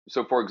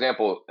So for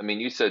example, I mean,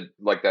 you said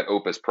like that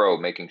Opus Pro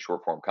making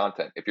short form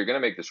content. If you're going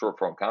to make the short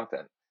form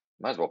content,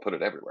 might as well put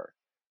it everywhere.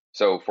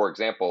 So for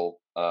example,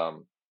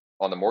 on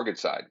the mortgage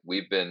side,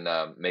 we've been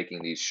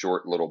making these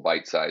short little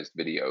bite-sized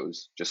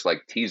videos, just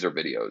like teaser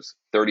videos,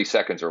 30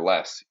 seconds or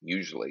less,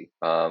 usually,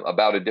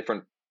 about a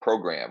different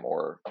program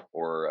or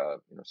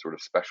sort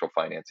of special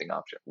financing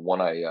option. One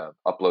I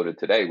uploaded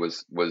today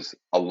was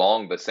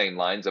along the same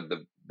lines of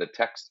the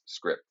text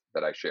script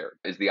that I shared.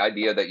 Is the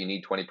idea that you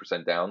need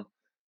 20% down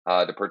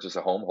to purchase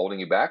a home holding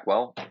you back?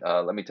 Well,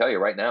 let me tell you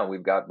right now,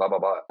 we've got blah, blah,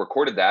 blah.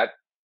 Recorded that,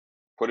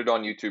 put it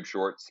on YouTube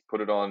Shorts,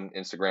 put it on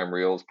Instagram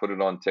Reels, put it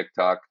on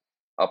TikTok,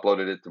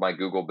 uploaded it to my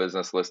Google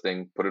business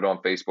listing, put it on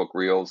Facebook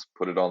Reels,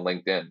 put it on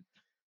LinkedIn,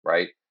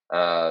 right?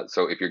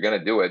 So if you're going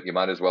to do it, you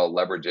might as well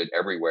leverage it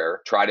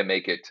everywhere. Try to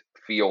make it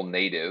feel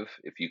native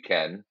if you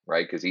can,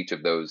 right? Because each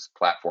of those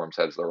platforms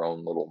has their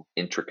own little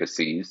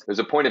intricacies. There's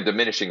a point of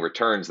diminishing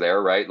returns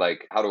there, right?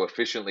 Like how to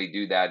efficiently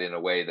do that in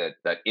a way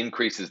that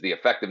increases the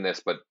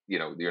effectiveness, but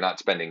you're not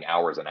spending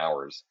hours and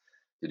hours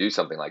to do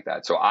something like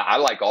that. So I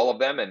like all of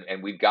them,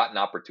 and we've gotten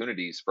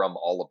opportunities from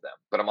all of them.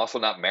 But I'm also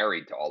not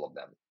married to all of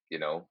them.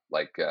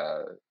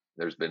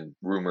 There's been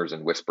rumors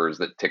and whispers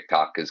that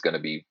TikTok is going to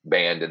be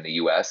banned in the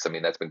U.S. I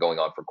mean, that's been going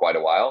on for quite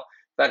a while.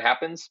 If that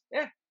happens,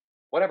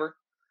 whatever.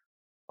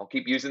 I'll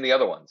keep using the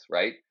other ones,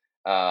 right?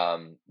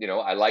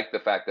 I like the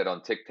fact that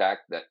on TikTok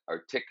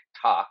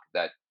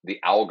that the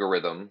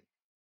algorithm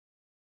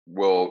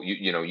will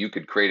you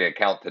could create an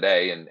account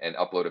today and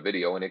upload a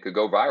video and it could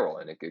go viral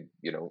and it could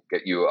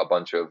get you a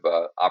bunch of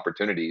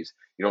opportunities.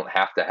 You don't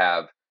have to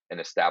have an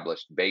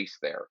established base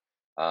there.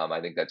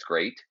 I think that's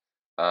great,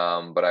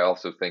 but I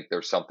also think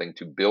there's something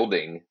to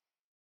building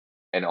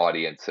an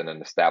audience and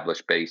an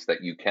established base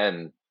that you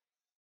can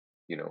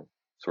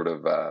sort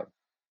of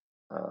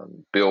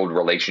build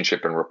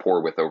relationship and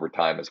rapport with over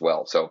time as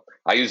well. So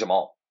I use them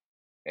all,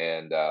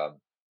 and I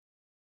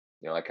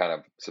kind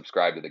of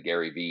subscribe to the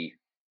Gary V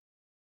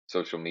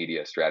social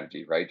media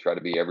strategy, right? Try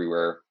to be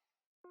everywhere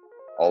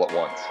all at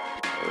once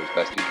or as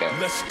best you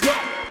can. Let's go.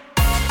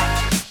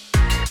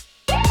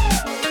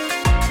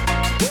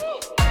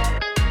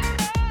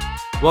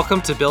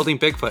 Welcome to Building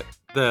Bigfoot,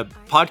 the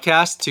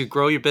podcast to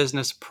grow your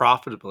business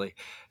profitably.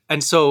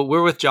 And so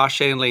we're with Josh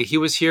Schoenly. He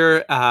was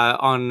here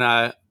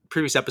on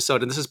previous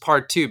episode, and this is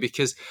part 2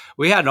 because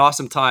we had an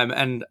awesome time.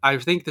 And I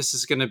think this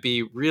is going to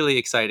be really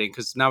exciting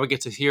because now we get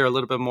to hear a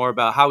little bit more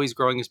about how he's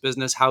growing his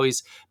business, how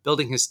he's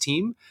building his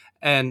team.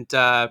 And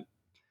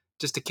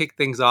just to kick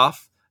things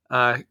off,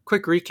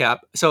 quick recap.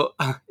 So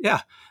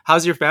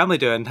how's your family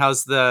doing?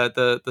 How's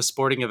the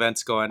sporting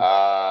events going?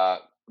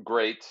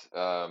 Great.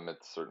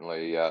 It's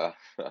certainly, I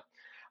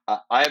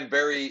am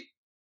very,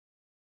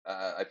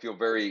 I feel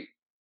very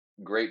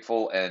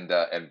grateful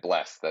and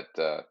blessed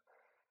that,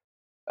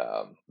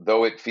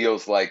 though it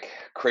feels like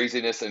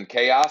craziness and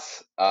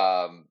chaos,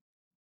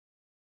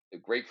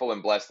 grateful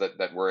and blessed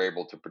that we're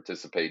able to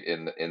participate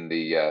in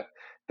the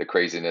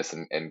craziness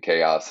and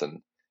chaos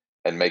and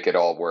make it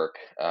all work.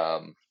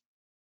 And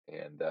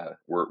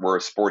we're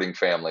a sporting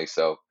family,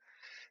 so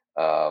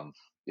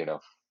you know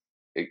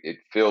it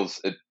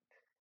feels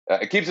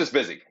it keeps us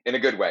busy in a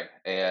good way.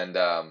 And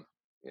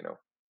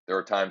there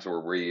are times where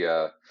we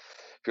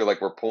feel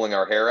like we're pulling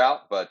our hair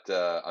out, but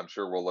I'm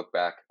sure we'll look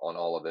back on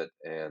all of it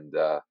and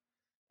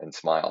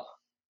smile.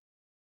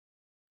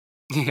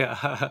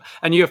 Yeah.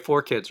 And you have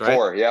 4 kids, right?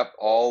 4, yep,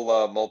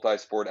 all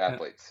multi-sport Yeah.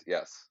 athletes.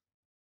 Yes.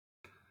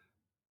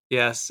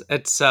 Yes.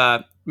 It's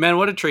man,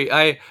 what a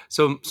treat.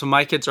 So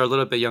my kids are a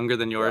little bit younger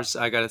than Yeah. yours.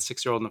 I got a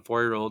 6-year-old and a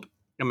 4-year-old.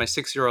 And my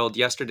 6-year-old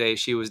yesterday,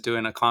 she was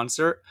doing a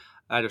concert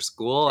at her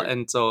school. Great.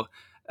 And so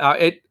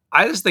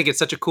I just think it's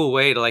such a cool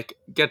way to like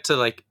get to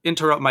like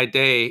interrupt my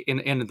day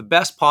in the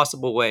best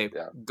possible way.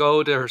 Yeah.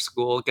 Go to her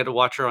school, get to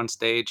watch her on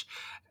stage.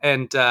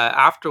 And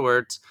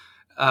afterwards,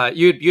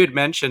 you had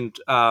mentioned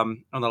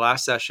on the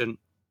last session,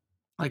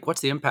 like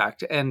what's the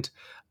impact? And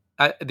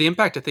the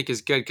impact I think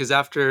is good because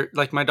after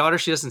like my daughter,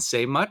 she doesn't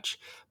say much,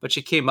 but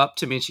she came up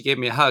to me and she gave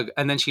me a hug,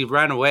 and then she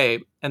ran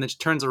away, and then she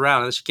turns around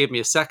and then she gave me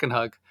a second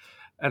hug,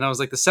 and I was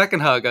like, the second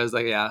hug, I was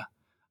like, yeah,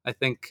 I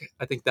think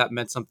that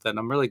meant something.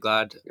 I'm really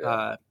glad.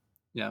 Yeah.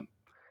 Yeah,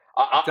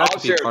 glad I'll to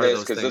be share part of this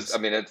those because this, I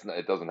things. mean,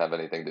 it doesn't have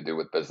anything to do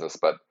with business,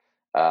 but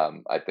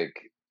I think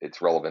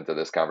it's relevant to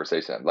this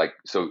conversation. Like,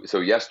 so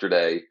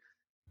yesterday,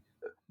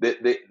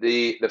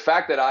 the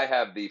fact that I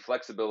have the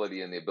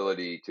flexibility and the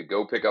ability to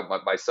go pick up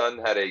my son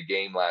had a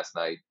game last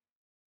night,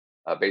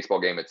 a baseball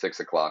game at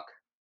 6 o'clock.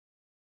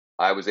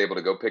 I was able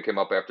to go pick him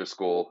up after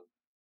school.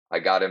 I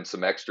got him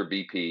some extra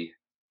BP.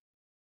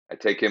 I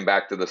take him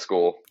back to the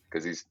school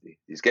because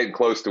he's getting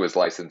close to his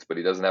license, but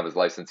he doesn't have his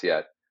license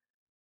yet.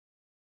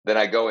 Then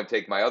I go and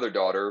take my other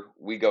daughter.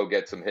 We go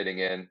get some hitting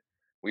in.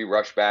 We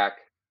rush back.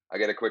 I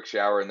get a quick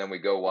shower, and then we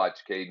go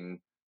watch Caden,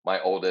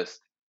 my oldest,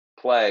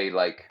 play.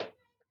 Like,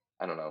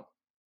 I don't know.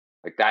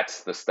 Like,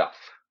 that's the stuff,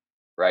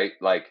 right?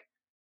 Like,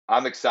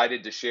 I'm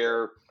excited to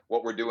share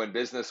what we're doing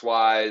business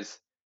wise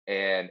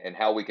and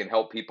how we can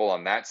help people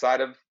on that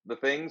side of the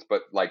things.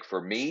 But like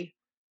for me,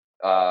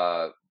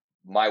 my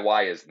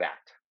why is that,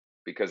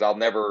 because I'll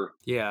never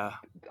Yeah.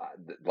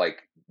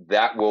 like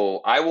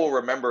I will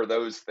remember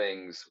those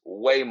things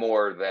way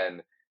more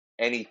than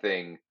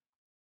anything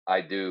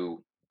I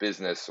do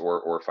business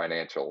or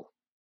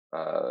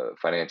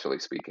financially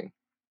speaking.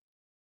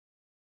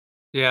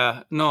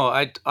 Yeah. No,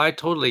 I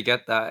totally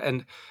get that.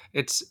 And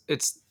it's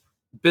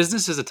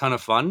business is a ton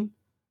of fun,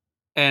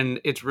 and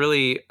it's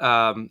really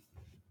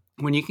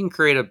when you can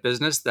create a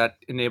business that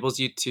enables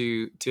you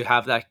to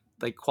have that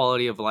like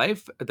quality of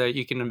life, that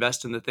you can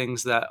invest in the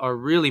things that are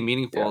really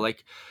meaningful. Yeah,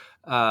 Like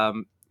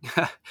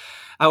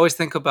I always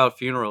think about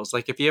funerals.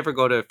 Like if you ever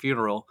go to a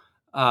funeral,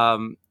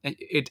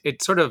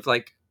 it sort of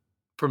like,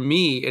 for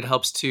me, it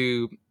helps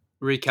to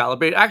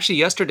recalibrate. Actually,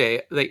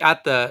 yesterday, like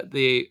at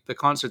the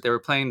concert, they were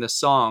playing this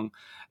song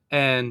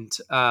and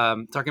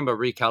talking about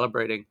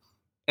recalibrating,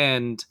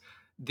 and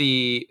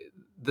the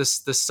the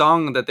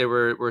song that they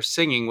were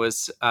singing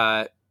was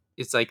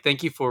it's like,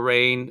 thank you for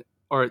rain,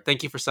 or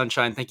thank you for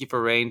sunshine, thank you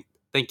for rain,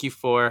 thank you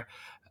for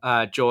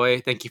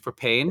joy, thank you for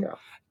pain. yeah,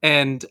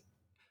 And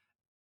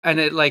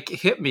it like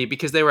hit me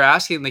because they were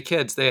asking the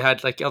kids. They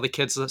had like all the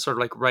kids sort of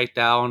like write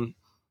down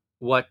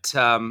what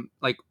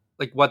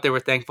like what they were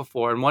thankful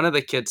for, and one of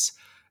the kids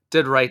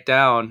did write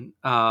down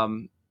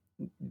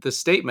the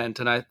statement,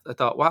 and I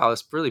thought, wow,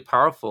 it's really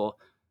powerful,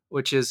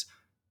 which is,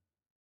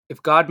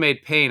 if God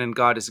made pain and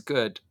God is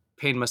good,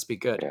 pain must be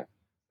good. yeah,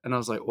 And I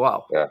was like,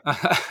 wow. yeah,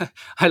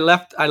 I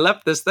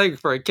left this thing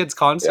for a kids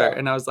concert, yeah,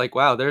 and I was like,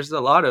 wow, there's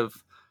a lot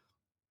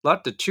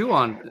to chew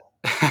on.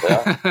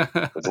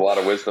 yeah. There's a lot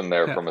of wisdom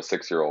there Yeah. from a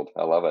 6-year-old.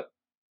 I love it.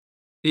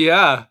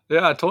 Yeah,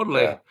 yeah,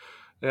 totally. Yeah,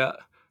 Yeah.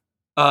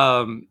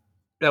 Um,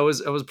 that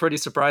was pretty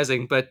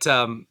surprising, but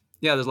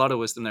yeah, there's a lot of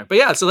wisdom there. But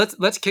yeah, so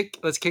let's kick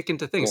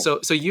into things. yeah,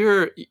 So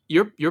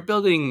you're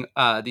building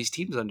these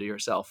teams under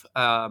yourself,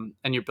 and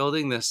you're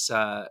building this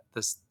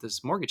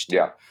mortgage team.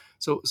 yeah.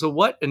 So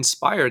what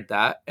inspired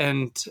that,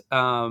 and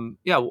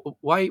yeah,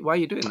 why are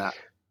you doing that?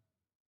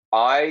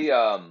 I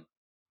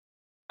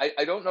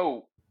I don't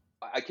know.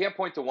 I can't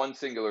point to one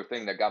singular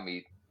thing that got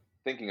me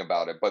thinking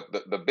about it, but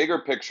the bigger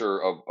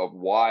picture of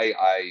why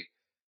I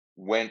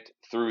went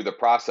through the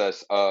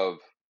process of,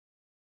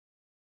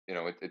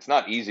 it's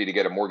not easy to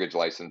get a mortgage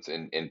license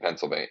in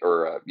Pennsylvania,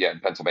 or yeah, in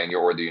Pennsylvania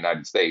or the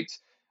United States.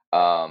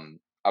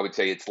 I would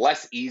say it's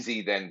less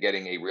easy than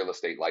getting a real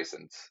estate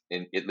license,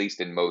 in at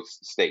least in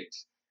most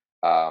states.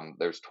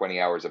 There's 20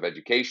 hours of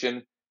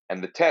education,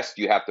 and the test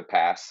you have to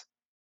pass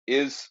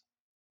is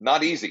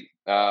not easy.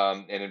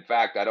 And in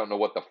fact, I don't know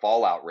what the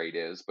fallout rate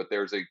is, but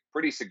there's a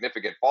pretty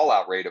significant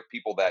fallout rate of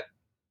people that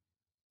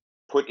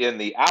put in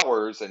the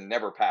hours and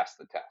never pass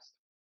the test.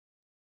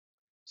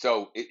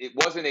 So it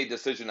wasn't a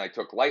decision I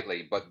took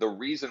lightly, but the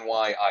reason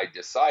why I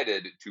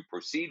decided to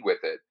proceed with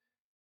it,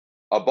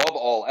 above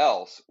all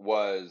else,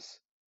 was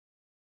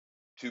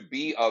to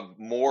be of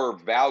more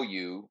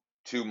value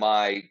to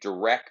my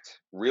direct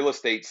real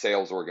estate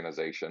sales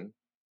organization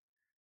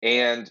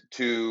and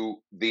to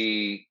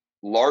the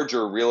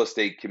larger real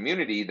estate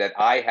community that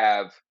I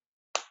have,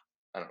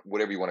 I don't know,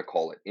 whatever you want to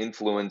call it,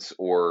 influence,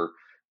 or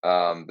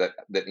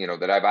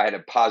that I've had a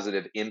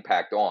positive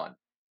impact on.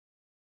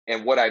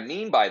 And what I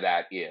mean by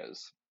that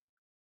is,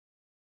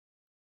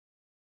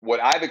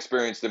 what I've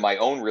experienced in my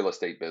own real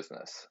estate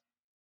business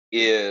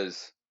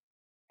is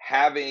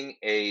having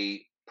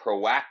a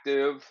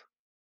proactive,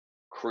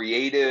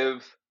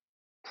 creative,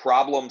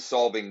 problem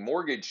solving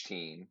mortgage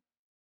team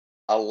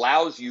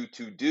allows you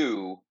to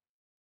do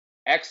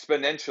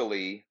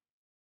exponentially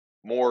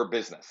more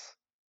business.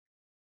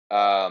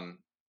 Um,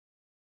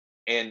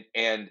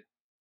 and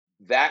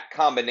that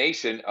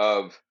combination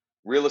of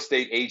real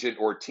estate agent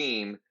or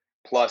team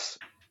plus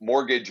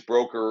mortgage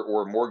broker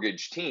or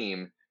mortgage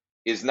team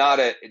is not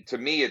a to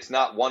me it's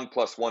not 1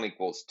 plus 1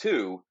 equals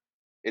 2.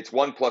 It's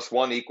 1 plus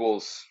 1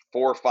 equals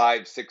 4,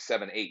 5, 6,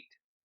 7, 8,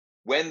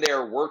 when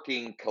they're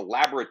working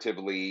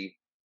collaboratively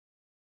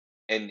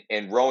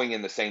and rowing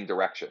in the same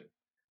direction.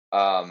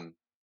 um,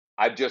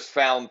 I've just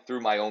found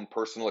through my own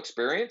personal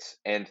experience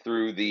and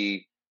through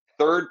the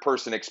third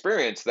person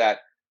experience that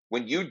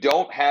when you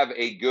don't have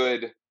a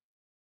good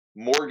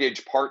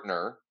mortgage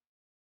partner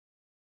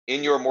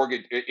in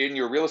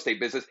your real estate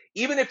business,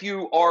 even if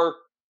you are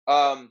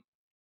um,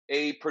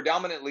 a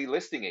predominantly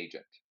listing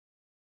agent,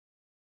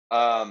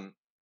 um,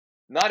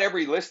 not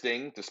every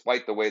listing,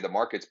 despite the way the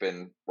market's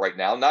been right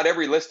now, not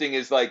every listing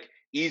is like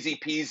easy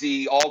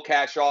peasy, all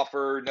cash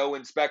offer, no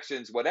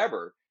inspections,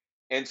 whatever.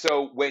 And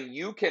so when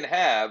you can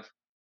have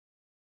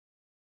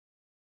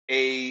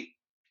a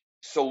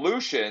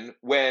solution,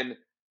 when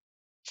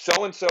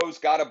so and so's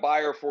got a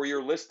buyer for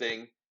your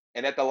listing,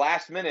 and at the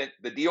last minute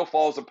the deal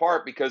falls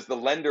apart because the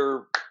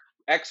lender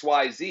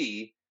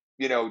XYZ,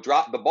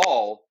 dropped the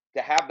ball,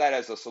 to have that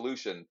as a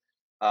solution.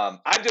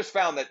 I've just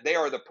found that they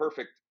are the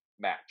perfect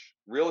match,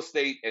 real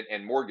estate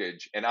and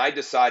mortgage. And I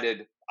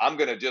decided I'm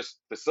going to just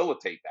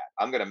facilitate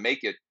that. I'm going to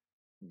make it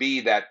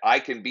be that I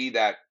can be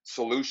that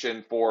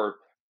solution for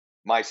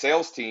my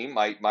sales team,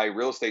 my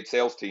real estate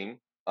sales team.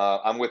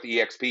 I'm with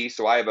EXP,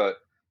 so I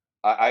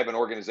have an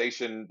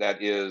organization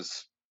that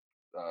is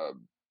uh,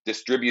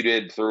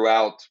 distributed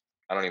throughout.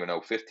 I don't even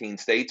know, 15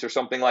 states or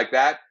something like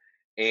that.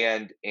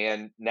 And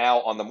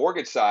now on the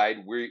mortgage side,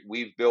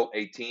 we've built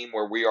a team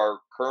where we are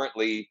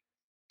currently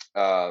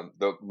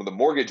the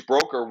mortgage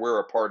broker we're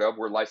a part of.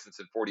 We're licensed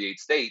in 48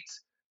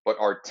 states, but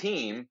our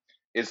team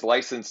is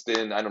licensed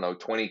in, I don't know,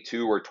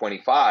 22 or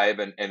 25,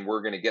 and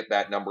we're going to get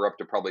that number up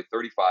to probably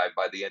 35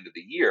 by the end of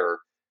the year.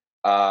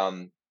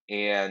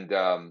 And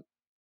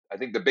I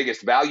think the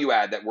biggest value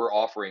add that we're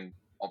offering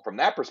from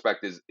that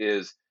perspective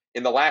is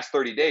in the last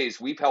 30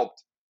 days, we've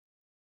helped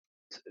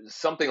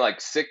something like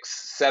 6,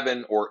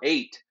 7, or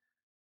 8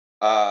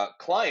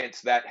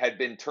 clients that had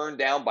been turned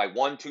down by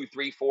 1, 2,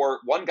 3, 4.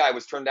 One guy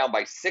was turned down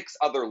by 6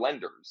 other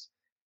lenders,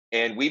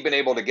 and we've been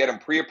able to get them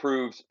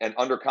pre-approved and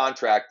under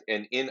contract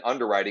and in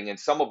underwriting, and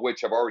some of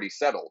which have already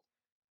settled.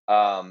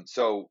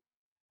 So,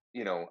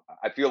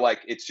 I feel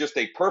like it's just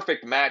a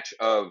perfect match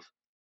of.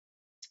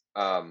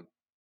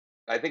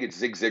 I think it's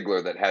Zig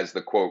Ziglar that has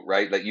the quote,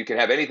 right? That you can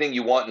have anything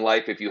you want in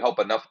life if you help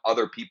enough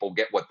other people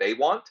get what they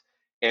want.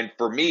 And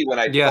for me, when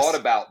I thought Yes.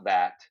 about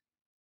that,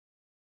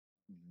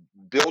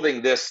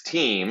 building this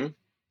team,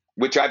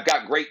 which I've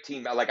got great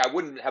team, like I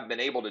wouldn't have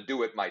been able to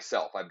do it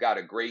myself. I've got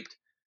great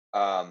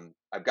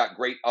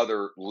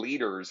other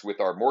leaders with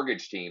our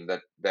mortgage team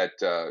that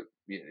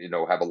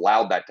have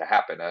allowed that to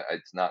happen.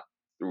 It's not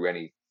through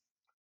any,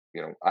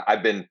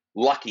 I've been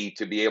lucky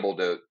to be able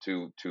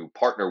to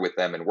partner with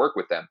them and work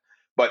with them.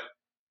 But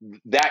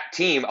that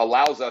team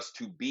allows us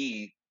to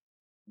be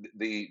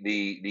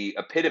the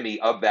epitome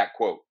of that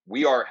quote.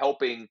 We are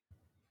helping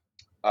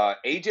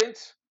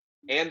agents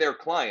and their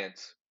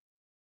clients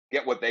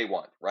get what they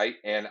want, right?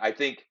 And I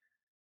think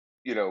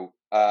the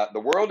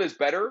world is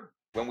better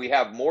when we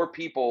have more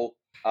people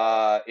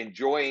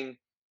enjoying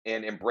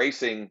and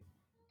embracing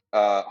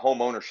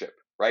home ownership,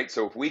 right?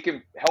 So if we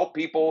can help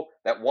people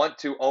that want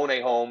to own a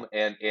home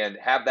and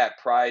have that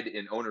pride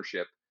in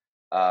ownership,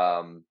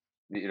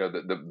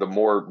 the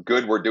more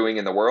good we're doing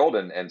in the world,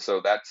 and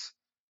so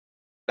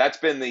that's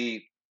been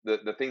the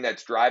thing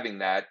that's driving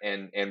that,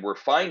 and we're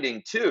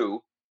finding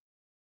too,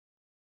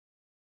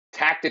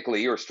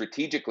 tactically or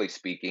strategically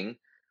speaking,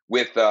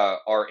 with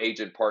our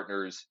agent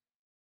partners,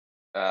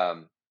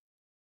 um,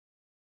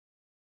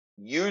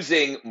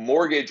 using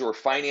mortgage or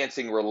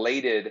financing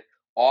related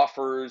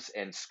offers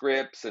and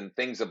scripts and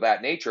things of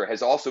that nature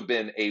has also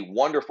been a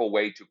wonderful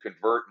way to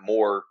convert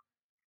more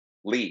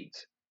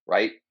leads,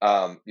 right?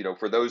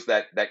 For those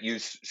that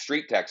use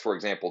street text, for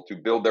example, to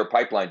build their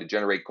pipeline to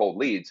generate cold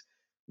leads,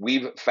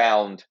 we've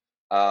found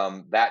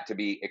that to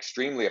be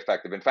extremely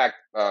effective. In fact,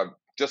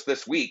 just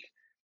this week,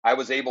 I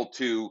was able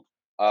to,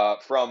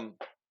 from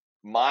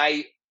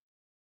my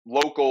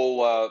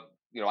local,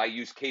 I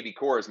use KV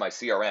Core as my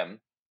CRM,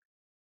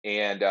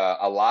 and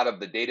a lot of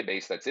the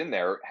database that's in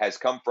there has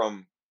come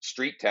from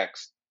street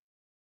text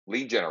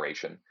lead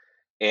generation.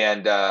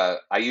 And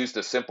I used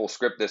a simple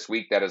script this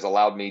week that has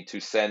allowed me to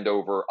send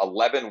over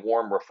 11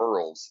 warm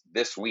referrals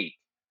this week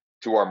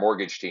to our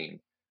mortgage team.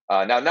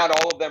 Now, not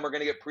all of them are going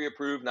to get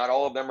pre-approved. Not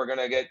all of them are going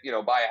to get,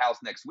 buy a house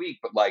next week.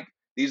 But like,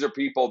 these are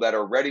people that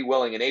are ready,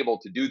 willing, and able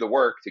to do the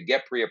work to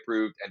get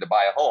pre-approved and to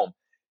buy a home.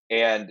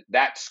 And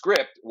that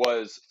script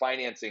was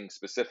financing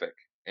specific.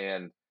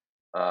 And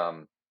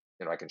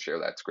I can share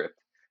that script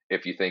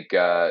if you think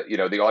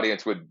the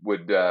audience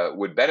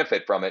would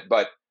benefit from it.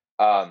 But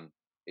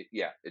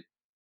yeah,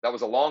 that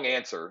was a long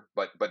answer,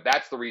 but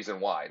that's the reason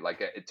why.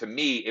 Like, to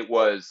me, it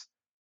was.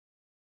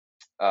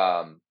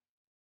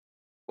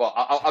 Well,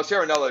 I'll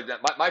share another.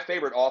 My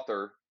favorite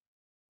author,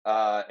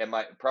 and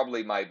my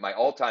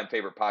all-time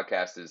favorite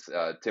podcast is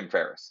Tim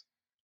Ferriss.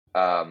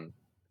 Um,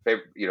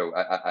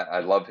 I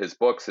love his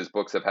books. His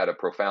books have had a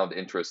profound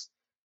interest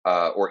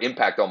or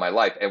impact on my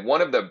life. And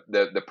one of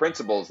the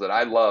principles that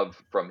I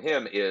love from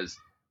him is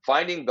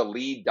finding the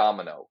lead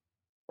domino.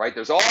 Right?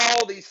 There's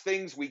all these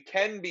things we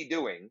can be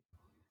doing,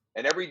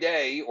 and every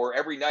day or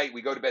every night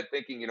we go to bed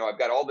thinking, I've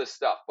got all this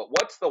stuff. But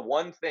what's the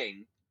one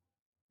thing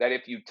that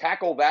if you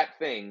tackle that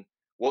thing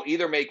will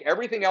either make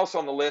everything else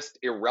on the list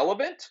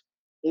irrelevant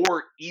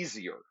or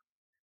easier?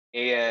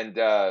 And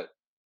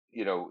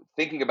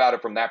thinking about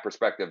it from that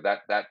perspective,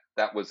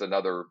 that was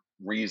another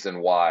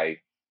reason why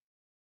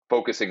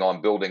focusing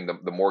on building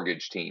the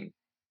mortgage team,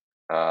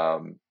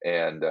 and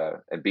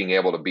being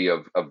able to be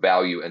of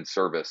value and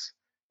service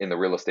in the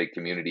real estate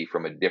community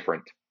from a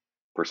different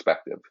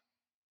perspective.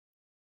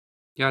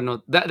 Yeah,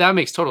 no, that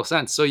makes total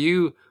sense. So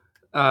you,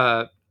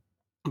 by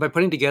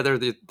putting together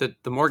the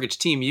mortgage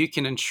team, you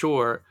can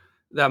ensure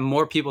that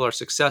more people are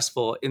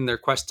successful in their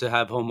quest to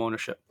have home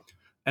ownership,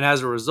 and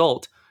as a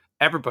result,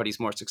 everybody's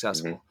more Mm-hmm.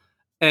 successful.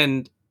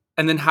 And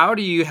and then how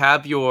do you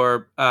have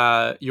your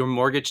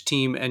mortgage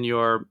team and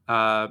your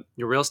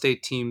real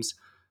estate teams?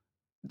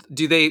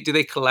 Do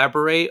they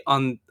collaborate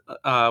on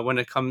when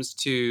it comes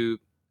to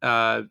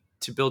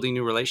building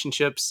new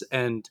relationships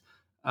and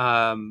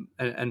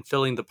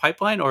filling the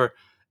pipeline, or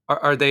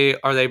are they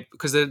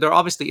because they're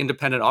obviously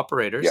independent Yeah.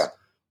 operators?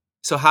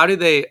 So how do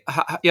they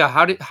yeah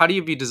how do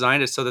you be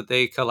designed it so that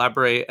they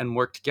collaborate and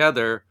work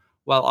together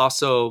while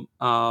also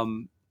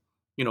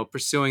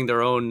pursuing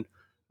their own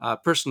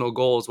personal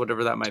goals,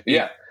 whatever that might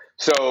Yeah. be?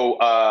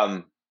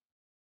 So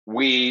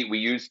we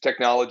use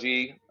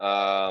technology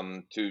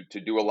to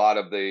do a lot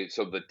of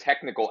the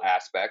technical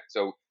aspect.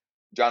 So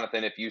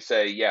Jonathan, if you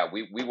say, yeah,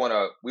 we want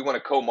to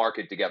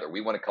co-market together,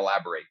 we want to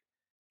collaborate,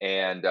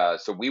 and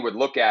so we would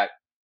look at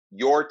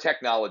your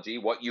technology,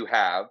 what you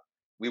have,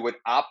 we would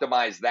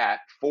optimize that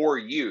for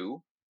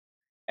you,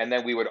 and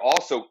then we would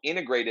also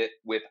integrate it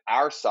with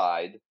our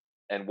side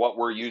and what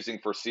we're using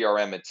for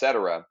CRM, et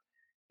cetera.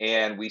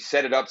 And we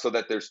set it up so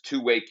that there's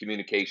two-way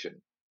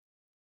communication.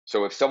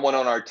 So if someone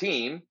on our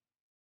team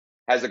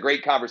has a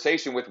great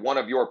conversation with one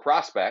of your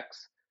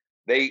prospects,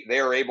 they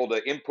are able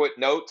to input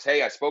notes.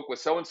 Hey, I spoke with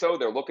so and so.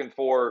 They're looking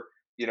for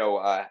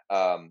a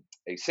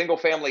single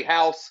family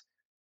house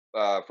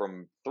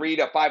from 3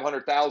 to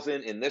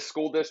 500,000 in this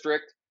school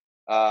district,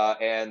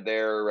 and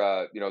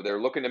they're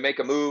looking to make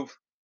a move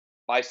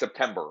by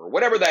September or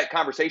whatever that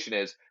conversation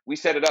is. We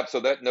set it up so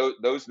that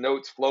those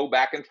notes flow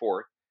back and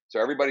forth,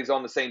 so everybody's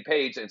on the same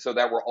page, and so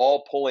that we're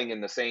all pulling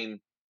in the same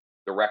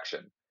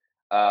direction.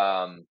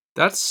 Um,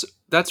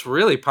 That's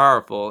really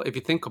powerful if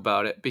you think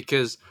about it,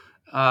 because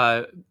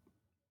uh,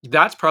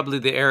 that's probably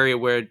the area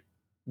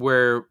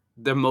where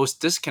the most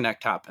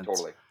disconnect happens,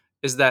 totally.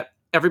 is that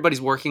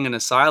everybody's working in a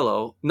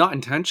silo, not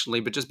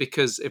intentionally, but just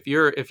because if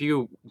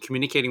you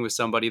communicating with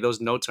somebody,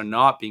 those notes are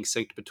not being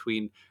synced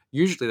between,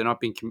 usually they're not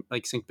being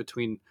like synced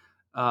between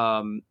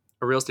um,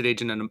 a real estate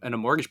agent and a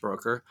mortgage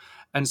broker.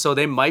 And so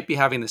they might be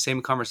having the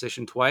same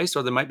conversation twice,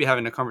 or they might be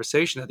having a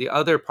conversation that the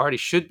other party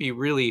should be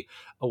really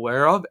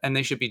aware of and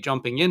they should be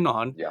jumping in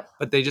on, Yeah,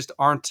 but they just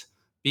aren't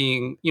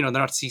being, they're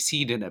not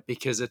CC'd in it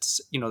because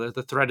it's,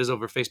 the thread is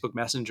over Facebook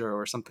Messenger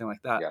or something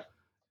like that. yeah.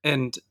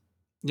 And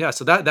yeah,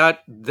 so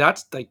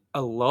that's like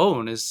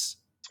alone is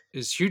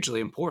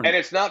hugely And important.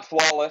 it's not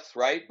flawless,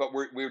 right? But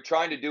we're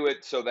trying to do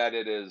it so that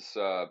it is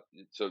so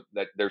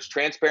that there's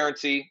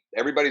transparency,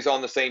 everybody's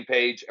on the same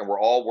page, and we're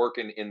all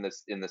working in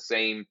the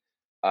same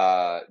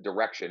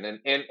direction.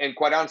 And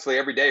quite honestly,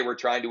 every day we're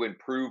trying to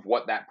improve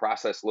what that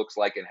process looks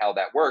like and how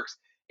that works.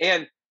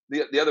 And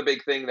the other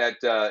big thing that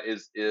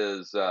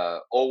is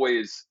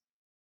always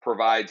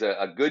provides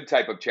a good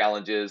type of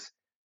challenge is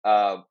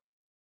uh,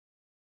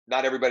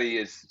 not everybody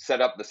is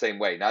set up the same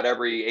way. Not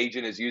every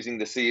agent is using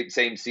the same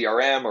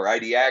CRM or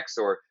IDX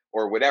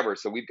or whatever.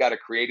 So we've got to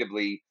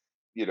creatively,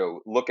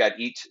 look at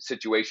each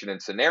situation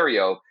and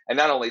scenario, and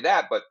not only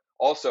that, but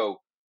also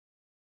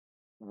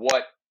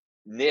what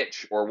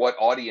niche or what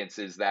audience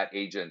is that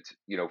agent,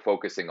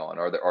 focusing on?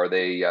 Are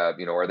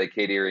they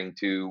catering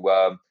to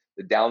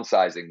the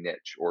downsizing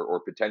niche or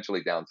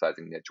potentially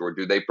downsizing niche, or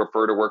do they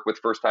prefer to work with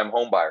first time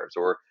home buyers,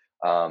 or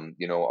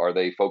are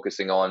they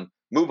focusing on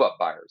move up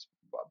buyers,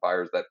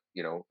 buyers that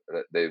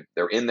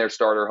they're in their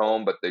starter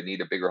home but they need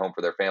a bigger home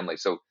for their family?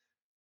 So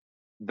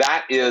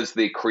that is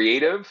the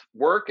creative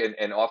work,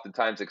 and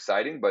oftentimes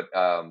exciting, but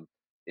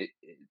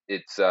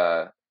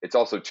it's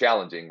also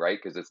challenging, right?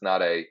 Because it's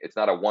not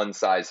a one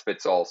size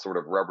fits all sort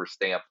of rubber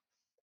stamp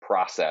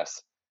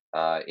process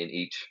in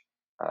each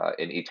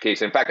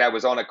case. In fact, I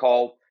was on a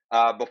call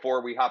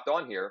before we hopped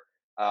on here,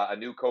 a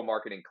new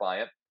co-marketing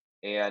client,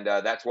 and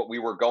that's what we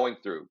were going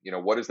through.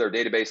 What does their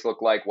database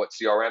look like? What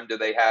CRM do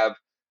they have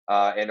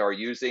and are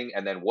using?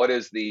 And then what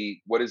is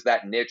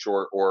that niche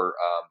or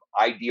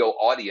ideal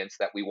audience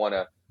that we want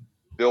to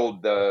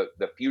build the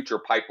future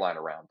pipeline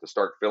around to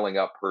start filling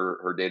up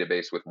her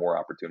database with more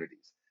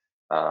opportunities.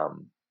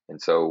 And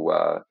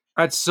so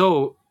That's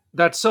so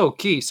that's so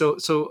key.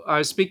 So I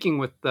was speaking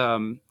with uh,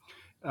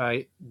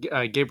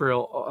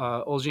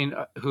 Gabriel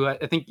Olgin, who I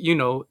think you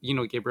know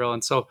Gabriel,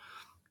 and so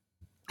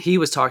he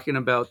was talking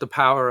about the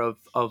power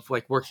of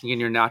like working in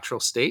your natural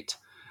state.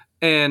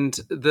 And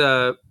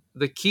the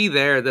key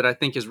there that I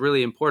think is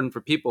really important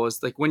for people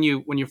is like when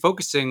you're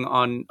focusing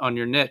on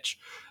your niche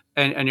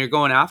and you're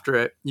going after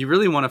it, you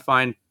really want to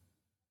find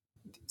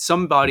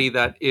somebody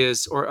that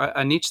is, or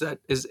a niche that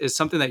is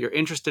something that you're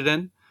interested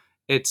in.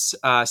 It's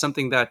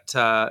something that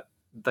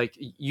like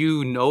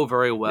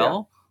very yeah,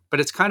 well, but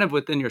it's kind of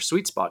within your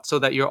sweet spot, so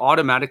that you're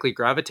automatically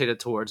gravitated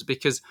towards.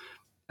 Because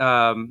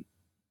um,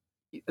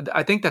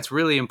 I think that's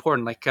really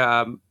important. Like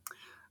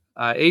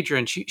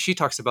Adrian, she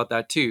talks about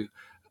that too.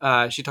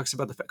 She talks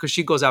about the fact because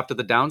she goes after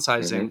the hmm,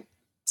 downsizing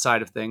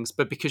side of things,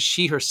 but because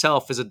she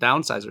herself is a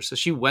downsizer, so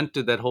she went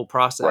through that whole right,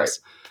 process,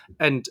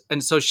 and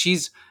so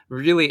she's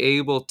really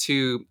able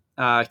to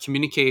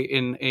communicate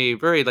in a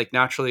very like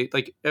naturally,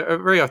 like a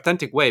very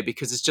authentic way,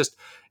 because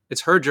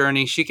it's her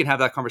journey. She can have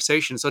that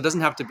conversation, so it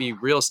doesn't have to be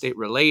real estate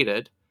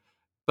related,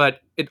 but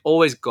it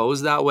always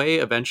goes that way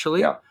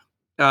eventually. yeah.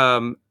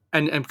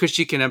 And because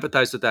she can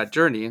empathize with that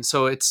journey, and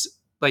so it's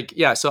like,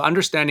 yeah, so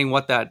understanding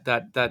what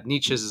that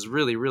niche is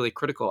really really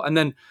critical. And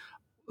then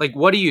like,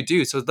 what do you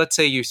do? So let's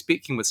say you're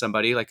speaking with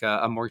somebody like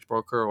a mortgage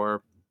broker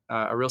or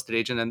a real estate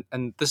agent,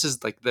 and this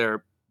is like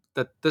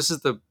this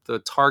is the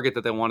target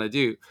that they want to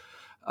do.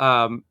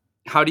 um,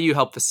 how do you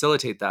help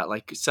facilitate that,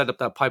 like set up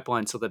that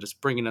pipeline so that it's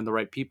bringing in the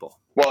right people?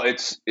 Well,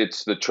 it's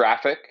the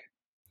traffic,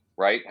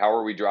 right? How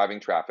are we driving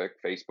traffic?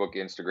 Facebook,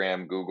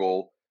 Instagram,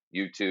 Google,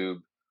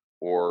 YouTube,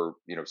 or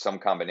some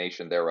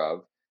combination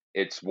thereof.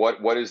 It's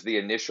what is the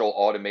initial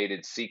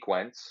automated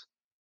sequence.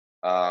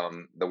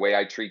 The way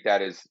I treat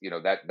that is,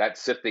 that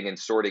sifting and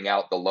sorting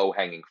out the low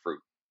hanging fruit,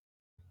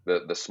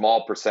 the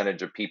small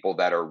percentage of people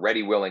that are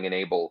ready, willing, and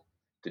able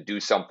to do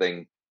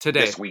something this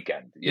Today.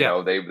 weekend.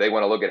 Yeah. They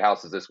want to look at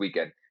houses this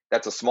weekend.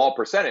 That's a small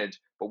percentage,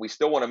 but we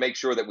still want to make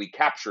sure that we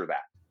capture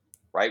that,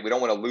 right? We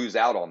don't want to lose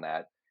out on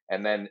that.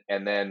 And then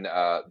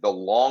the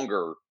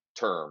longer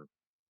term,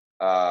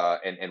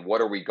 and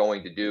what are we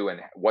going to do,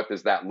 and what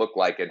does that look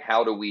like, and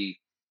how do we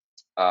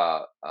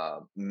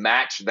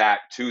match that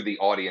to the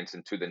audience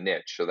and to the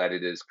niche so that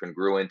it is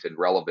congruent and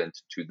relevant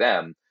to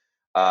them,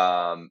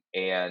 and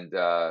and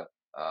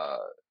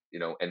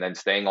then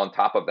staying on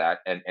top of that,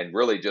 and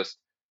really just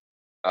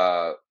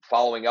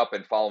following up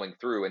and following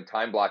through and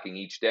time blocking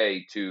each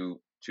day to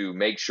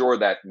make sure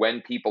that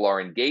when people are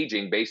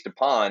engaging based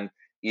upon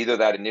either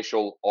that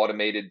initial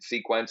automated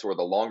sequence or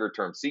the longer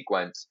term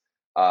sequence,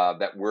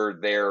 that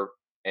we're there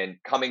and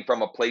coming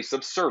from a place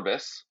of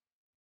service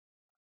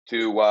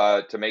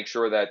to make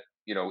sure that,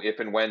 if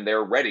and when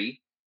they're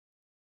ready,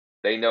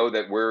 they know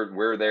that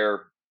we're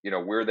their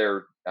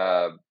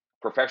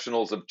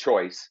professionals of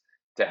choice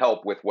to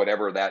help with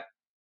whatever that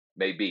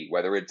may be,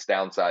 whether it's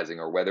downsizing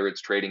or whether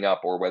it's trading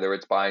up or whether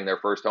it's buying their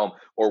first home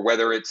or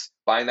whether it's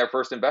buying their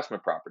first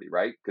investment property,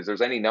 right? Because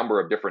there's any number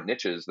of different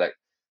niches that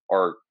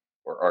are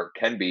or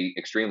can be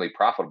extremely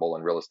profitable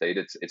in real estate.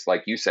 It's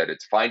like you said,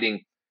 it's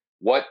finding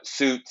what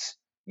suits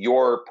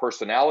your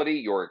personality,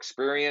 your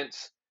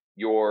experience,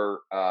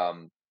 your uh,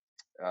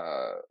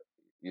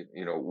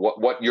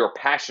 what you're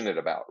passionate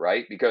about,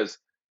 right? Because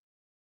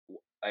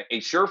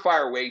a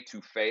surefire way to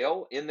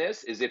fail in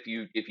this is if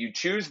you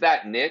choose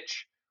that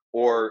niche,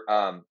 or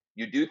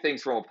you do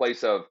things from a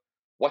place of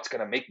what's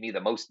going to make me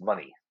the most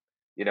money.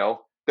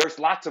 There's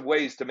lots of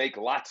ways to make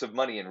lots of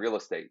money in real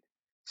estate.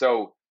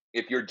 So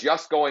if you're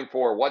just going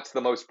for what's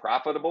the most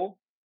profitable,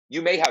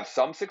 you may have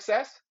some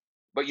success,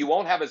 but you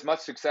won't have as much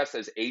success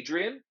as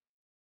Adrian,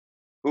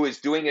 who is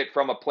doing it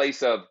from a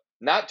place of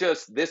not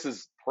just this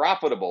is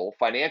profitable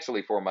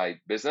financially for my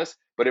business,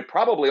 but it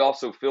probably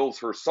also fills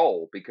her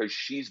soul because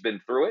she's been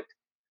through it,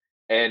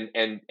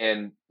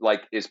 and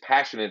like is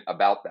passionate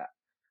about that.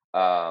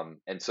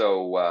 And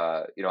so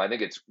I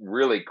think it's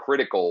really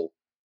critical,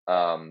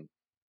 in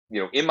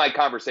my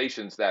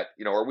conversations, that,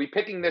 are we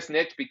picking this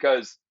niche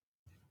because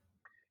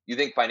you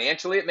think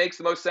financially it makes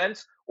the most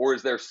sense, or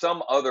is there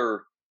some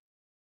other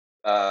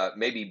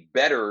maybe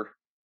better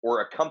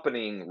or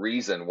accompanying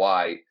reason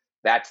why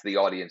that's the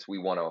audience we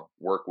want to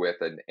work with,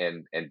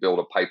 and build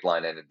a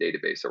pipeline and a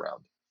database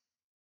around.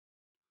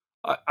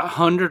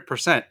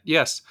 100%.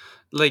 Yes.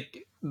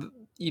 Like,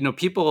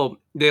 people,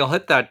 they'll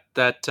hit that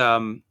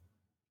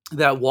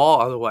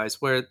wall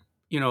otherwise, where,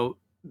 you know,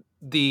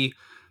 the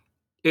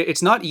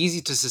it's not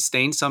easy to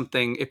sustain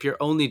something if you're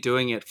only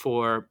doing it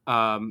for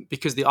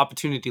because the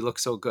opportunity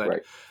looks so good.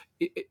 Right.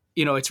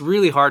 It's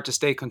really hard to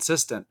stay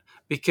consistent,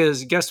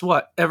 because guess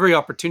what? Every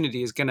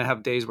opportunity is going to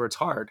have days where it's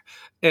hard.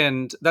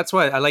 And that's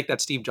why I like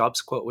that Steve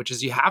Jobs quote, which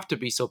is, you have to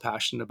be so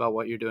passionate about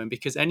what you're doing,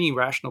 because any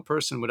rational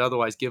person would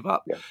otherwise give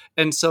up. Yeah.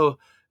 And so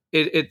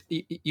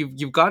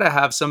you've got to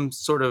have some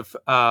sort of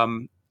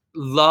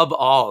love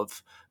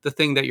of the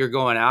thing that you're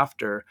going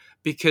after,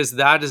 because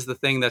that is the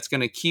thing that's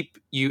going to keep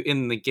you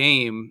in the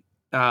game.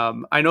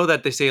 I know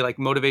that they say like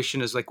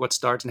motivation is like what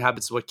starts and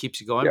habits is what keeps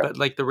you going, Yeah. but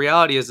like the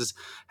reality is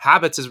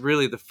habits is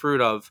really the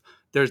fruit of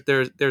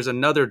there's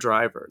another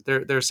driver.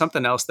 There's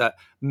something else that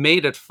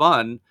made it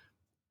fun.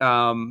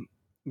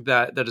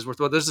 That is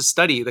worthwhile. There's a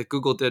study that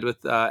Google did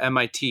with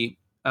MIT,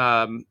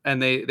 and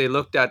they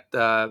looked at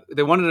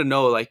they wanted to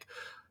know like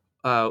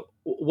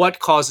what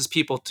causes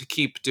people to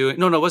keep doing.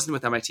 No, it wasn't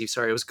with MIT.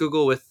 Sorry, it was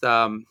Google with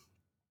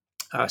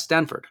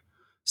Stanford.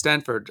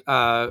 Stanford.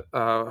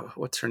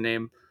 What's her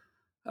name?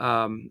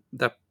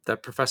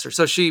 That professor.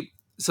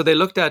 So they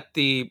looked at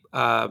the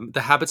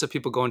habits of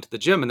people going to the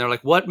gym, and they're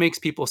like, what makes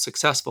people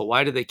successful?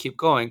 Why do they keep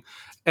going?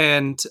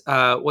 And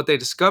what they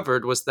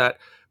discovered was that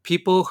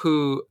people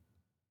who,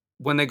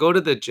 when they go to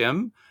the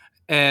gym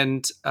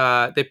and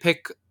they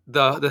pick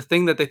the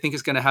thing that they think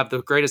is going to have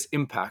the greatest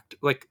impact,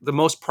 like the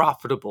most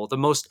profitable, the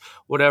most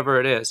whatever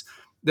it is,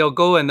 they'll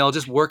go and they'll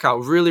just work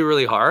out really,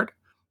 really hard,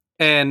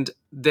 and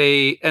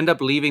they end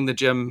up leaving the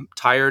gym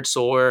tired,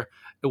 sore.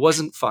 It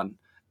wasn't fun,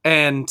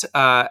 and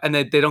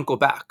they don't go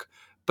back.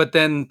 But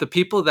then the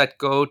people that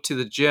go to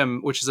the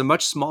gym, which is a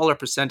much smaller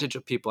percentage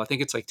of people, I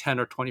think it's like 10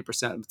 or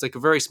 20%. It's like a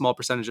very small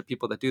percentage of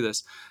people that do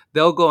this.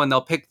 They'll go and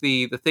they'll pick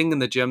the thing in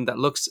the gym that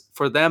looks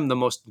for them the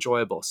most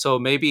enjoyable. So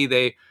maybe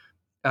they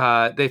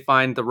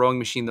find the rowing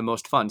machine the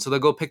most fun. So they'll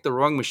go pick the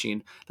rowing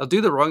machine. They'll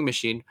do the rowing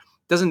machine.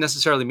 Doesn't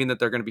necessarily mean that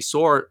they're going to be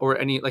sore or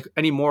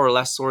any more or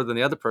less sore than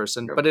the other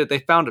person, Yeah. but they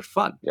found it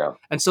fun. Yeah.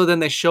 And so then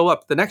they show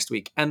up the next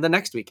week and the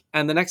next week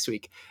and the next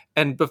week.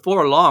 And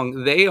before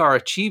long, they are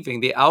achieving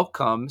the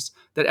outcomes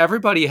that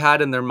everybody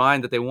had in their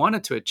mind that they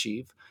wanted to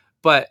achieve.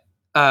 But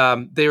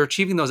they're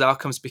achieving those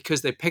outcomes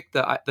because they picked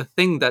the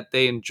thing that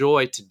they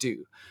enjoy to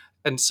do.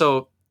 And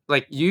so,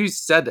 like you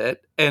said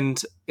it,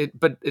 and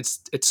but it's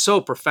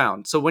so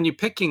profound. So when you're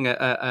picking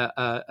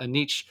a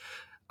niche,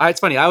 it's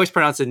funny. I always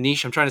pronounce it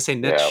niche. I'm trying to say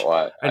Yeah, niche.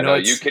 well, I I know know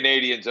you it's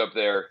Canadians up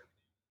there,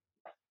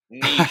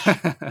 niche.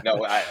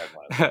 No,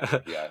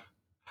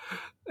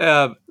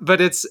 yeah,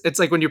 but it's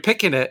like when you're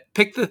picking it,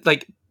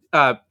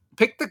 uh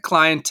pick the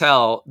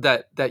clientele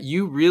that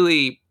you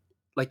really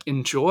like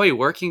enjoy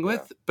working yeah,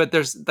 with. But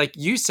there's, like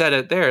you said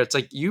it there, it's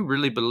like you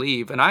really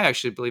believe, and I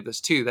actually believe this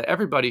too, that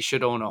everybody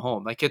should own a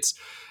home. Like it's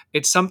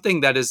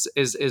something that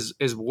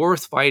is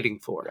worth fighting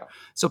for. yeah,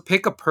 So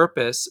pick a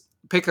purpose,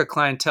 pick a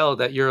clientele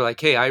that you're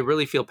like, hey, I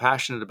really feel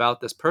passionate about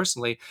this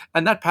personally.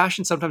 And that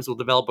passion sometimes will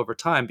develop over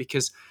time,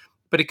 because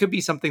but it could be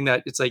something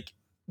that it's like,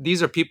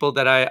 these are people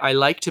that I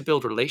like to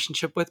build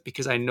relationship with,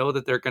 because I know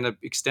that they're going to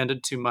extend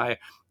it to my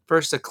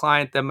first a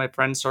client, then my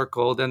friend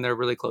circle, then they're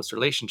really close yeah.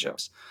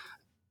 relationships.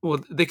 Well,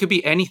 they could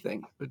be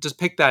anything. Just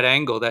pick that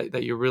angle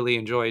that you really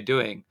enjoy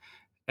doing,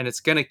 and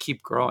it's going to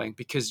keep growing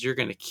because you're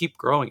going to keep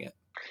growing it.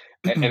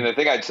 And the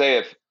thing I'd say,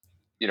 if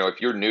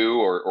if you're new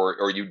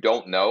or you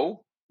don't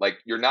know, like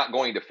you're not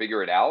going to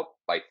figure it out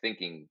by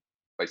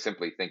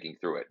simply thinking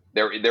through it.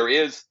 There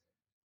is,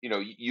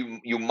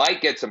 you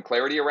might get some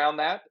clarity around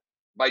that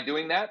by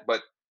doing that,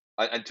 but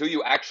until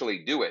you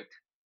actually do it,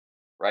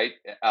 right?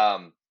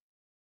 Um,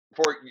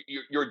 for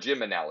your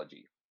gym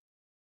analogy,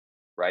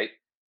 right?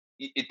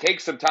 It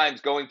takes some time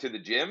going to the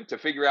gym to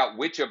figure out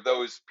which of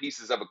those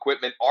pieces of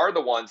equipment are the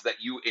ones that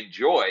you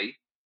enjoy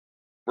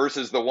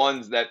versus the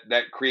ones that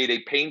create a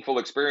painful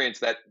experience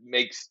that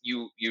makes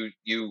you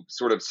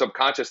sort of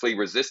subconsciously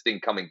resisting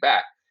coming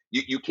back.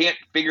 You can't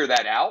figure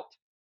that out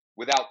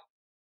without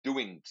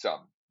doing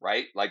some,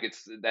 right? Like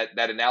it's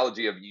that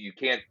analogy of you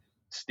can't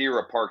steer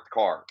a parked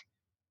car,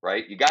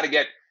 right? You got to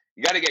get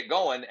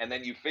going, and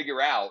then you figure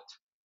out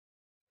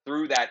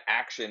through that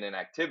action and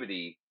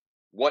activity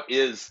what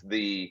is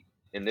the,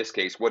 in this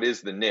case, what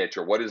is the niche,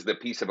 or what is the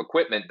piece of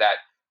equipment that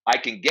I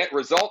can get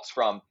results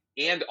from,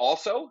 and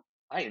also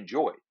I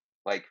enjoy.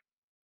 Like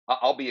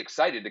I'll be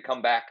excited to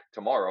come back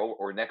tomorrow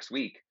or next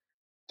week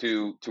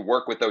to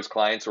work with those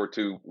clients or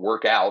to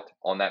work out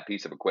on that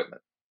piece of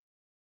equipment.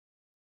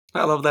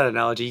 I love that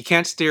analogy. You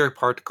can't steer a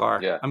parked car.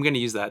 Yeah, I'm going to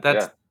use that.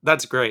 yeah.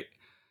 That's great.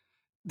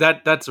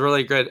 That's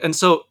really good. And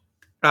so,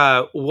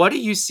 what are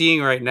you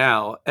seeing right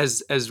now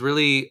as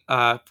really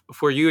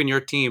for you and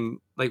your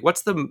team? Like,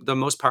 what's the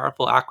most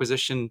powerful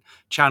acquisition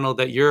channel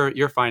that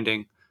you're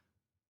finding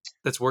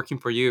that's working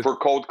for you? For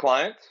cold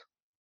clients,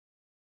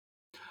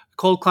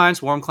 Cold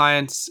clients, warm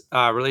clients,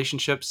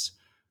 relationships.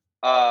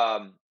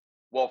 um,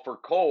 well, for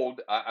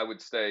cold, I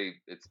would say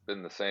it's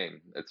been the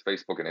same. It's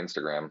Facebook and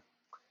Instagram.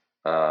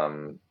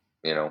 Um,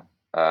 you know,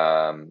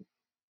 um,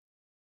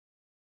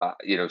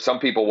 some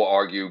people will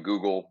argue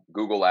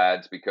Google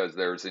ads because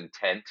there's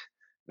intent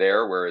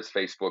there, whereas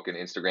Facebook and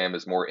Instagram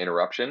is more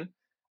interruption.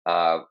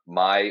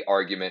 My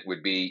argument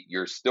would be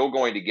you're still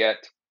going to get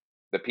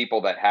the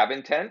people that have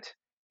intent,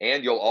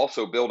 and you'll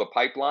also build a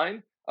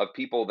pipeline of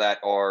people that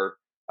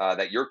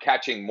you're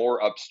catching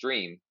more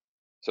upstream,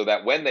 so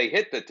that when they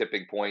hit the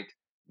tipping point,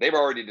 they've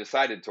already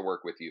decided to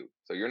work with you.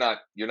 So you're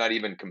not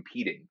even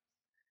competing.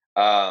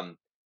 Um,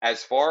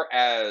 as far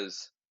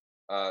as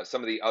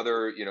some of the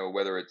other,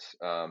 whether it's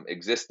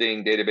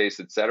existing database,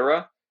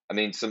 etc. I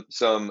mean,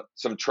 some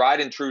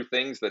tried and true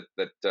things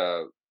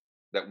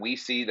that we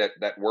see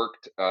that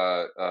worked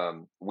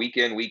week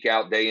in, week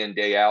out, day in,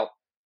 day out.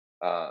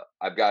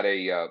 I've got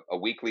a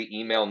weekly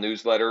email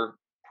newsletter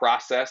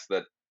process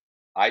that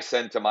I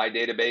send to my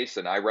database,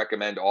 and I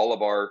recommend all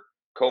of our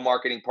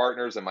co-marketing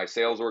partners and my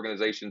sales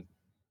organization.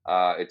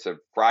 It's a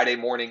Friday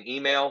morning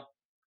email.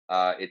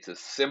 It's a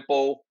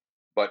simple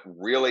but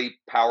really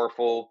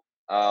powerful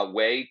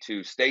way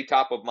to stay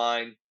top of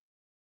mind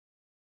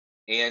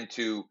and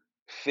to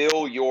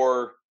fill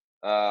your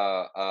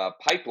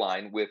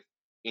pipeline with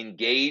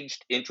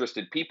engaged,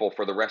 interested people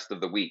for the rest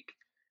of the week.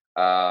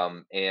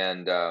 And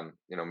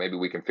maybe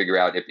we can figure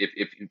out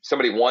if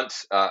somebody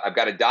wants. I've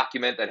got a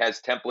document that has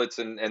templates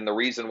and the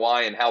reason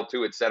why and how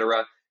to,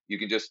 etc. You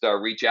can just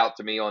reach out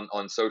to me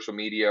on social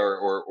media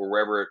or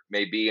wherever it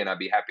may be, and I'd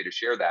be happy to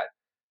share that.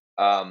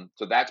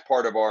 So that's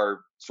part of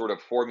our sort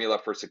of formula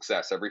for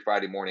success. Every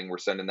Friday morning, we're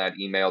sending that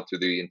email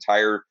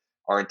to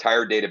our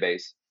entire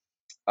database,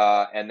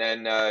 and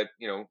then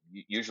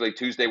usually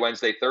Tuesday,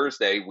 Wednesday,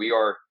 Thursday, we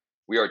are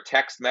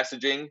text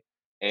messaging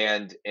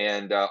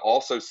and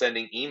also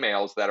sending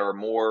emails that are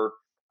more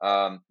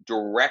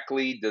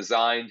directly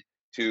designed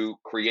to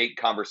create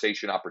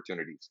conversation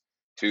opportunities,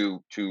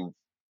 to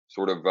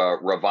sort of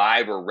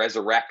revive or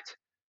resurrect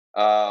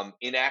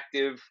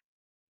inactive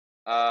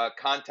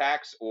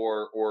contacts,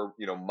 or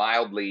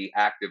mildly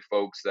active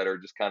folks that are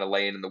just kind of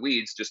laying in the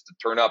weeds, just to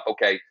turn up.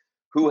 Okay,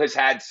 who has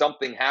had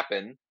something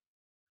happen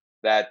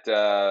that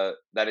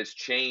has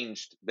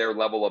changed their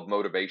level of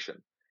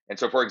motivation? And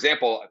so, for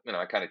example,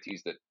 I kind of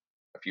teased it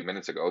a few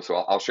minutes ago, so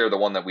I'll share the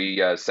one that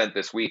we sent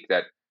this week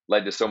that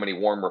led to so many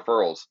warm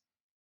referrals.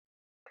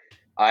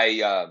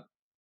 I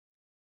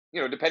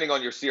depending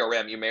on your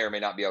CRM, you may or may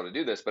not be able to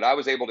do this, but I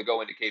was able to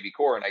go into KV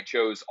Core and I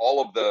chose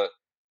all of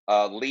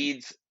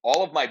leads,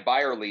 all of my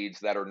buyer leads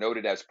that are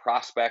noted as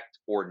prospect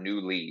or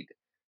new lead.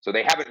 So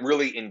they haven't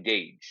really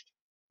engaged.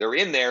 They're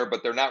in there,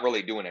 but they're not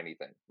really doing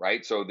anything,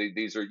 right? So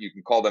these are, you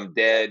can call them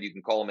dead, you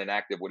can call them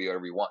inactive,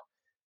 whatever you want.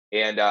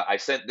 And I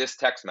sent this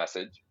text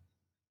message.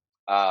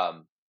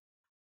 Um,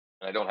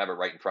 and I don't have it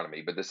right in front of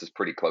me, but this is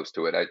pretty close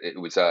to it. It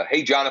was,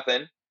 hey,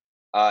 Jonathan,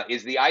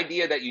 is the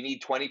idea that you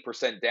need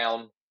 20%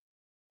 down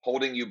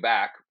holding you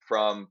back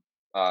from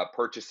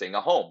purchasing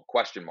a home?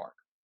 Question mark.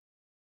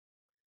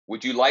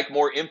 Would you like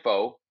more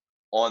info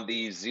on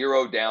the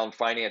zero down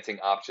financing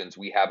options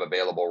we have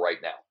available right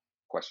now?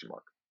 Question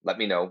mark. Let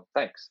me know.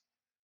 Thanks.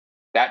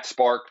 That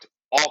sparked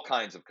all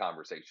kinds of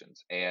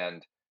conversations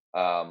and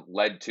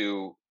led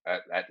to,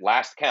 at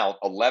last count,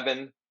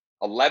 11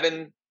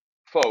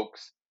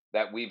 folks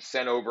that we've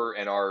sent over,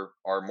 and our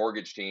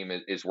mortgage team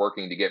is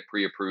working to get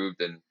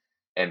pre-approved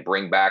and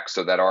bring back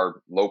so that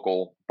our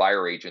local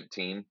buyer agent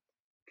team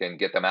can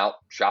get them out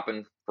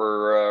shopping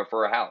for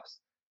a house.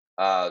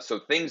 So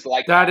things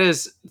like That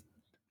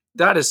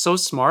that. is so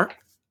smart.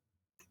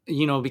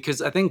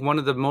 Because I think one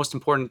of the most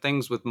important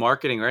things with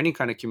marketing or any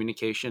kind of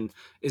communication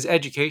is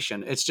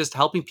education. It's just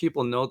helping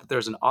people know that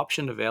there's an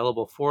option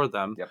available for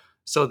them Yep.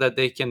 so that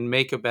they can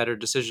make a better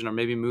decision or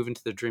maybe move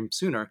into their dream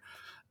sooner.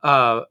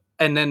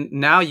 And then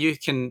now you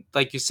can,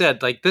 like you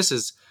said, like this,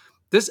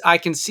 I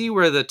can see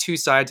where the two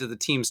sides of the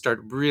team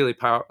start really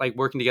like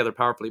working together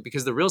powerfully,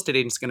 because the real estate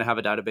agent's going to have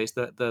a database,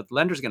 the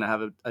lender's going to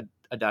have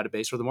a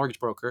database, or the mortgage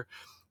broker.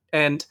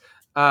 And,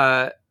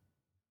 uh,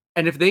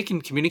 and if they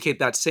can communicate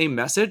that same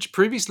message,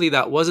 previously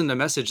that wasn't a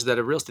message that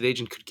a real estate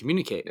agent could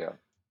communicate, Yeah.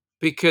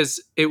 because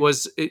it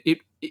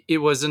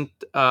wasn't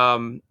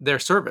their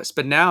service.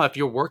 But now, if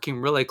you're working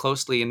really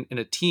closely in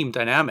a team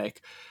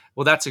dynamic,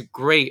 well, that's a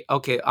great.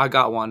 Okay, I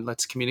got one.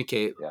 Let's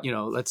communicate. Yeah.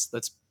 Let's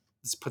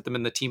put them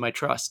in the team I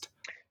trust.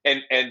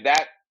 And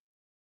that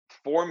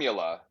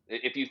formula,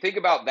 if you think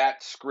about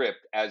that script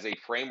as a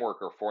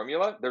framework or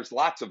formula, there's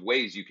lots of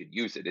ways you could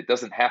use it. It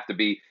doesn't have to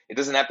be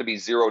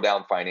zero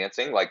down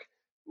financing. Like,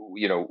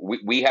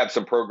 we have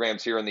some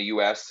programs here in the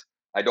US.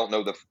 I don't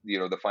know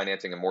the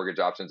financing and mortgage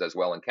options as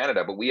well in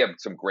Canada, but we have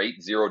some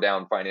great zero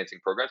down financing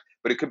programs.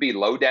 But it could be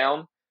low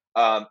down.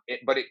 But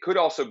it could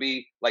also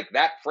be like,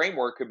 that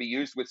framework could be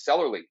used with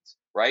seller leads,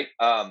 right?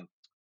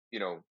 You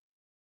know,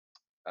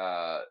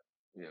 uh,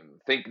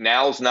 think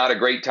now's not a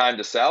great time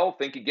to sell.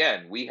 Think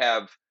again. We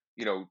have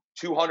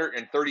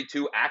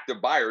 232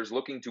 active buyers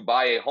looking to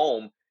buy a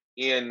home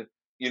in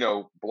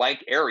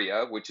blank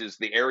area, which is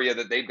the area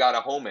that they've got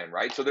a home in,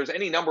 right? So there's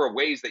any number of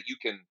ways that you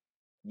can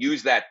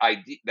use that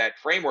idea, that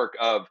framework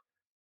of,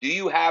 do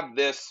you have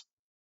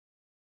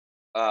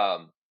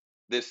um,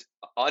 this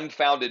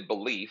unfounded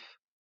belief,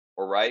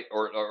 or right,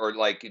 or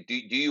like, do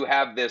you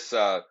have this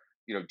do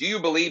you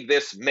believe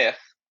this myth,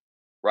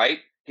 right?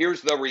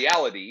 Here's the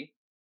reality,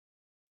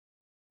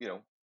 you know,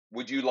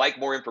 would you like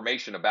more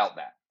information about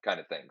that kind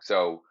of thing?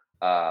 So,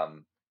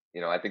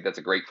 I think that's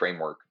a great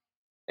framework.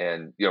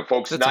 And,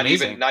 folks, That's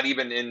amazing. not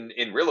even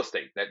in real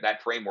estate,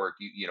 that framework,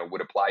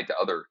 would apply to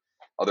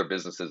other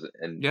businesses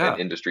and Yeah,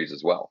 industries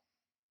as well.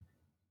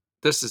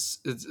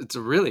 it's a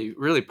really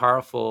really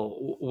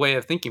powerful way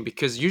of thinking,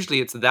 because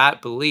usually it's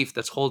that belief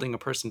that's holding a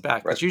person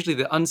back. Right. It's usually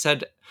the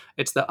unsaid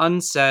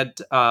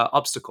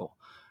obstacle.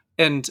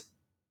 And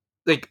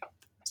like,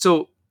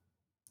 so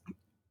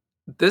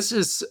this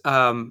is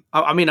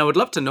I mean, I would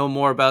love to know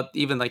more about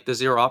even like the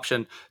zero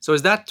option. So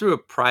is that through a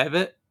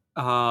private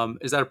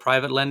is that a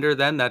private lender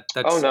then Oh,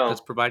 that's no.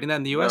 providing that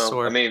in the US,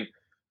 No, I or? mean,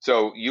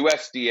 so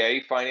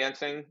USDA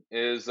financing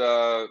is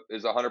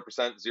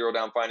 100% zero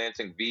down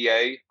financing.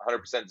 VA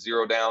 100%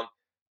 zero down.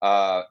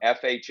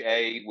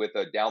 FHA with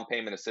a down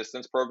payment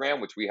assistance program,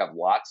 which we have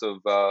lots of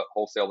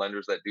wholesale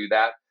lenders that do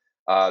that.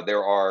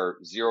 There are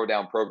zero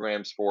down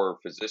programs for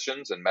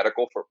physicians and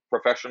medical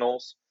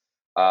professionals.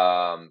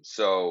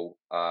 So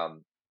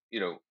you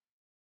know,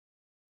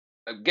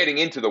 getting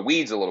into the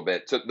weeds a little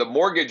bit. So the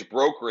mortgage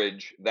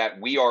brokerage that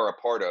we are a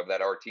part of,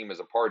 that our team is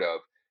a part of,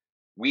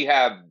 we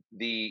have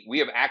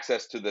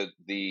access to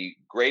the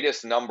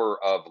greatest number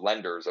of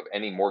lenders of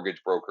any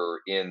mortgage broker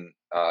in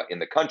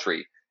the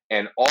country,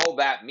 and all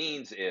that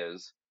means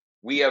is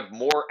we have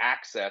more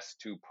access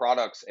to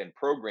products and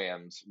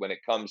programs when it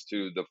comes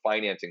to the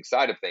financing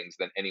side of things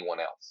than anyone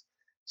else.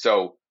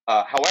 So,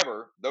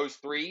 however, those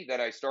three that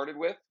I started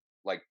with,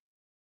 like,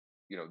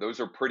 those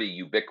are pretty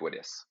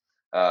ubiquitous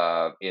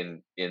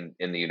in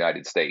the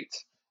United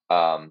States.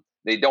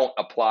 They don't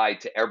apply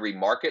to every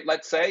market,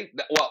 let's say.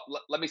 Well,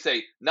 let me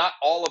say, not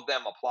all of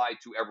them apply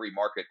to every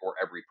market or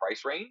every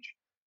price range.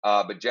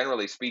 But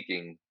generally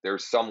speaking,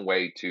 there's some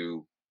way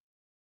to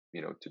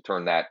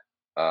turn that.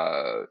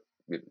 Uh,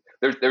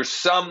 there's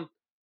some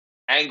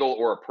angle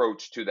or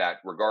approach to that,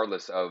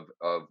 regardless of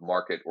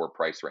market or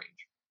price range.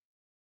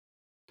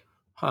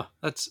 Huh,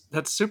 that's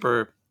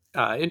super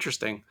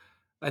interesting.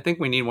 I think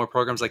we need more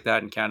programs like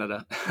that in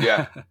Canada.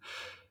 Yeah,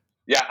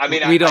 yeah. I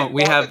mean, I, We I don't.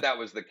 We thought that have. that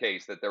was the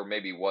case, that there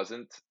maybe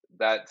wasn't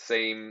that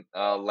same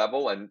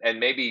level, and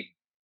maybe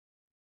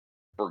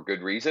for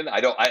good reason. I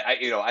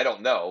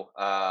don't know.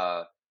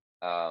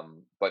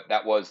 But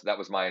that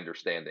was my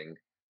understanding,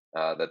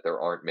 that there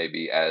aren't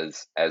maybe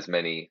as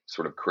many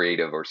sort of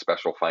creative or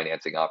special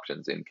financing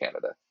options in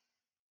Canada.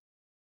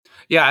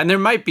 Yeah, and there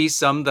might be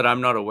some that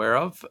I'm not aware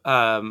of.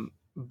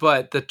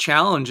 But the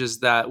challenge is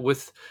that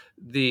with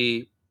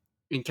the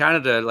in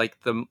Canada, like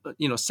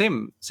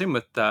same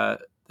with the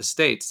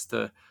states,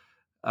 the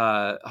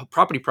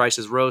property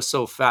prices rose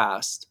so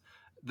fast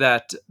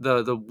that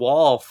the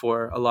wall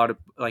for a lot of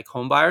like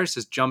home buyers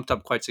has jumped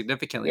up quite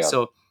significantly. Yeah,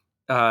 So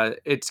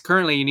it's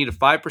currently you need a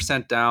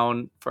 5%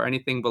 down for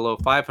anything below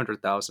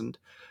 500,000,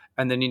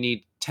 and then you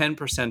need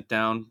 10%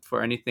 down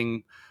for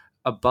anything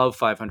above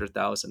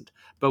 500,000.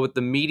 But with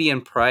the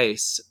median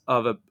price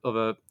of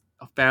a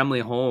family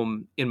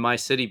home in my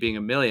city being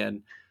 1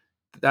 million,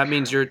 that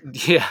means you're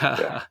yeah,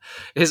 yeah,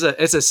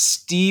 it's a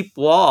steep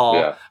wall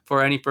yeah,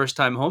 for any first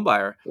time home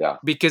buyer yeah,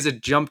 because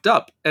it jumped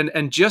up.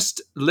 And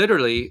just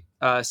literally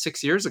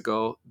 6 years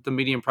ago the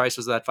median price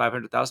was at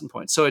 500,000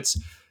 points, so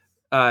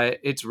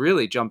it's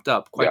really jumped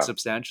up quite yeah,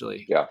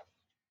 substantially. yeah,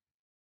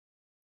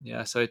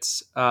 Yeah, so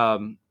it's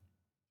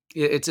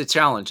a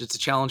challenge. It's a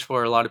challenge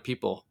for a lot of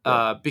people,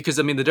 yeah, because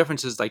I mean the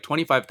difference is like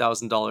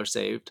 $25,000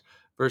 saved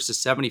versus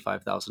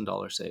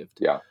 $75,000 saved.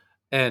 yeah,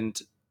 And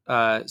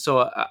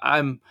so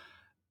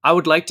I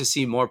would like to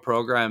see more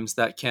programs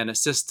that can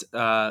assist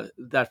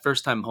that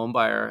first time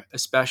homebuyer,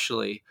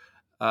 especially,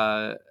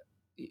 uh,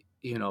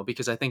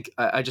 because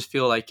I just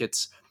feel like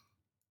it's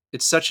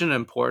such an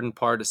important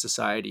part of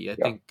society. I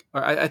yeah, think,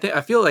 or I think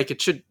I feel like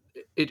it should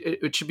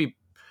be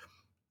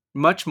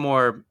much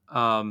more.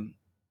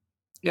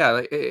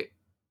 Yeah,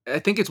 I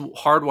think it's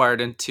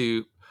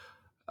hardwired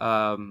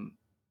um,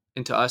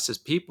 into us as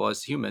people,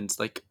 as humans.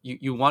 Like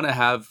you want to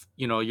have,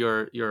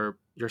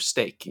 your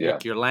stake, yeah,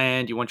 like your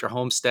land. You want your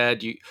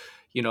homestead.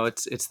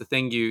 It's the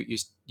thing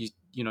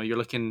you're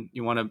looking.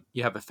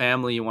 You have a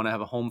family. You want to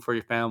have a home for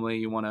your family.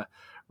 You want to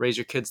raise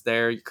your kids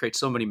there. You create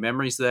so many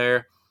memories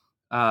there.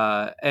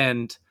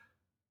 And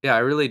yeah, I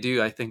really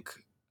do. I think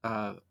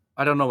I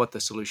don't know what the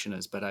solution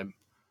is, but I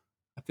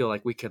feel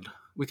like we could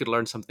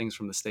learn some things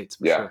from the states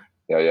for yeah, sure.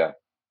 yeah, yeah.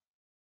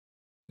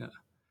 Yeah.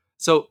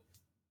 So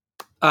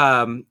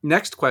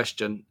next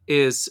question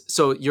is,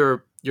 so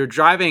you're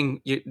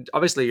driving,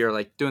 obviously you're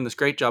like doing this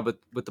great job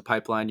with the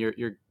pipeline.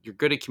 You're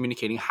good at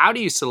communicating. How do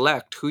you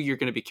select who you're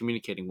going to be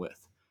communicating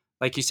with?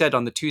 Like you said,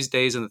 on the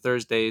Tuesdays and the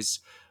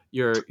Thursdays,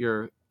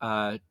 you're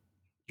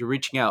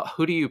reaching out.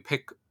 Who do you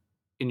pick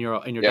in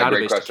your Yeah, great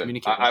database to question.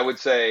 communicate I with? would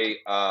say,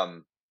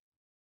 I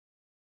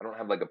don't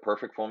have like a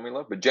perfect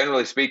formula, but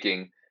generally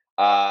speaking,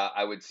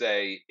 I would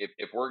say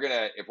if we're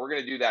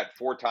gonna do that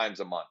 4 times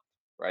a month,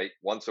 right,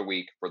 once a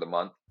week for the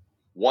month,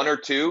 one or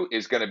two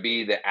is going to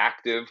be the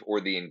active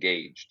or the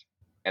engaged,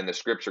 and the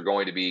scripts are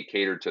going to be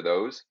catered to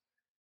those,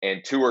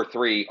 and two or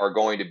three are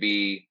going to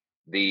be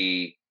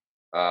the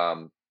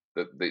um,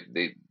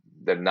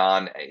 the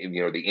non,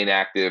 the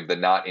inactive, the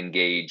not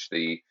engaged,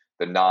 the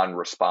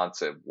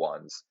non-responsive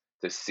ones,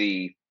 to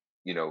see,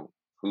 you know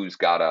who's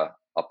got a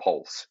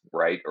pulse,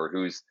 right, or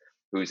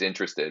who's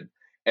interested.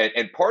 And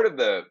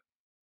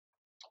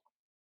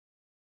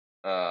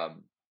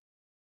um,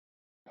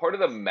 part of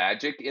the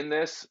magic in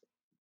this,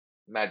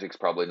 magic's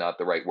probably not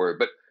the right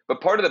word,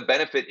 but part of the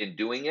benefit in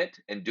doing it,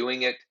 and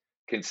doing it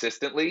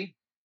consistently,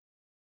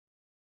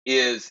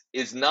 is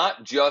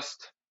not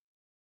just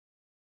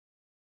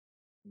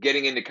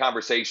getting into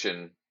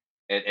conversation,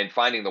 and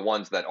finding the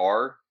ones that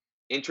are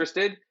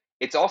interested.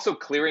 It's also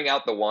clearing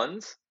out the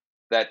ones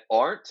that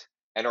aren't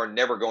and are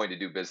never going to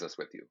do business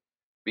with you.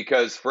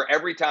 Because for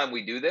every time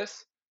we do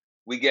this,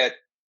 we get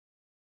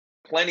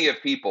plenty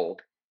of people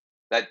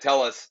that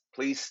tell us,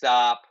 please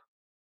stop,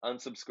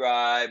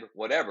 unsubscribe,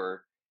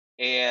 whatever.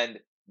 And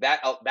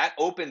that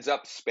opens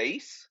up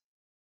space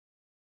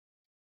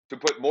to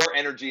put more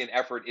energy and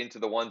effort into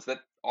the ones that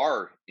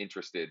are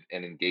interested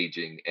and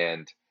engaging,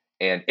 and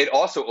it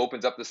also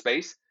opens up the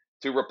space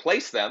to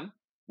replace them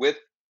with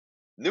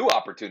new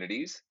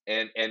opportunities,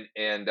 and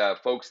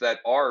folks that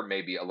are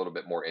maybe a little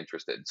bit more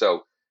interested.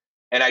 So,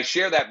 and I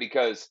share that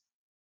because,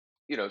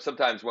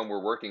 sometimes when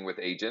we're working with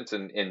agents,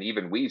 and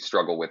even we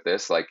struggle with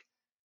this, like,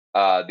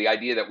 the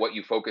idea that what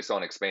you focus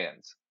on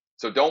expands.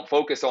 So don't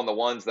focus on the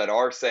ones that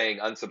are saying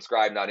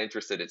unsubscribe, not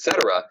interested,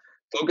 etc.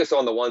 Focus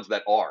on the ones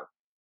that are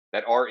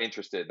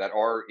interested, that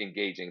are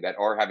engaging, that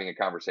are having a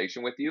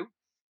conversation with you,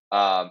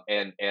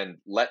 and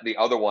let the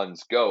other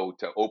ones go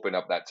to open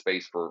up that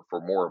space for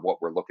more of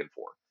what we're looking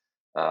for.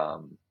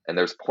 And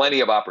there's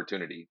plenty of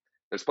opportunity.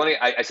 There's plenty.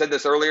 I said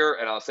this earlier,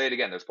 and I'll say it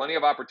again. There's plenty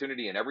of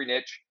opportunity in every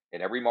niche,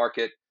 in every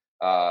market,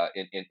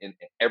 in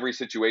every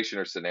situation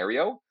or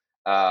scenario.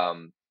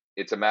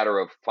 It's a matter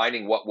of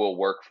finding what will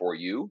work for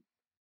you,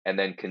 and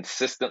then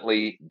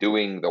consistently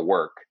doing the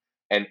work.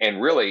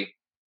 And really,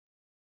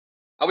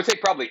 I would say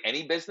probably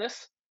any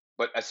business,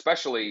 but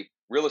especially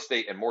real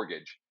estate and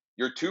mortgage.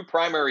 Your two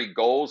primary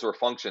goals or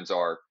functions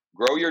are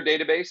grow your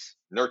database,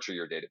 nurture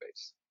your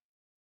database,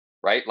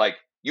 right? Like,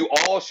 you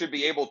all should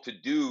be able to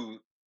do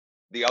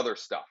the other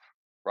stuff,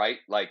 right?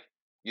 Like,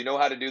 you know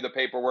how to do the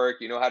paperwork,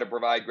 you know how to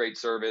provide great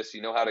service,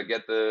 you know how to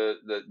get the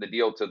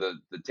deal to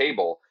the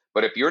table.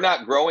 But if you're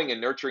not growing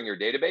and nurturing your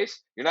database,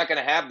 you're not going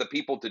to have the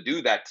people to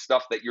do that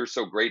stuff that you're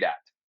so great at,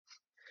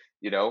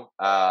 you know?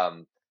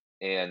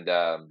 And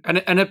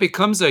And it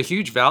becomes a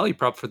huge value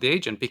prop for the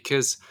agent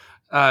because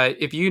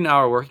if you now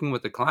are working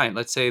with a client,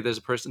 let's say there's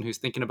a person who's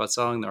thinking about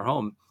selling their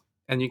home,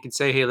 and you can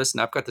say, "Hey, listen,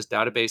 I've got this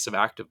database of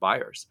active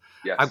buyers.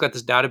 I've yes, got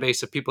this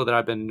database of people that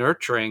I've been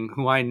nurturing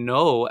who I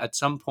know at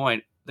some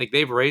point, like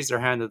they've raised their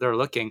hand that they're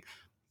looking,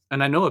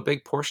 and I know a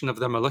big portion of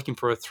them are looking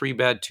for a 3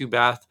 bed, 2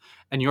 bath,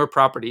 and your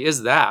property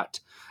is that."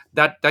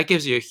 That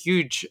gives you a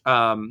huge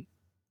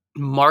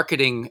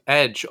marketing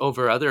edge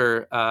over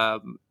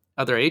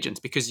other agents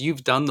because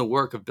you've done the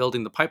work of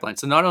building the pipeline.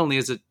 So not only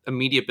is it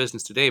immediate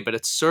business today, but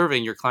it's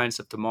serving your clients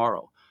of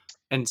tomorrow,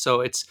 and so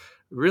it's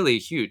really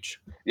huge.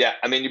 yeah.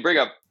 I mean, you bring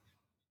up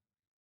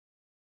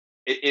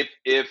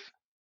if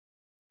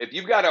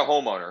you've got a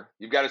homeowner,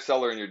 you've got a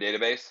seller in your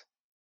database,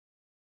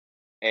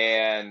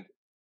 and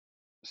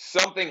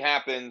something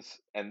happens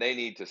and they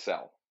need to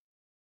sell.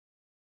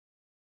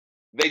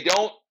 They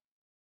don't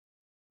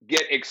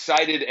get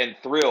excited and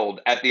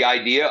thrilled at the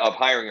idea of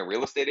hiring a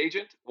real estate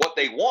agent. What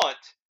they want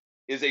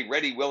is a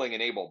ready, willing,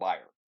 and able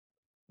buyer.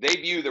 They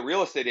view the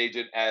real estate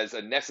agent as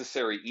a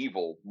necessary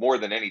evil more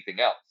than anything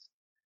else.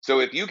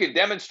 So if you can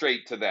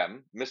demonstrate to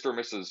them, Mr. or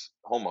Mrs.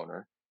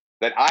 Homeowner,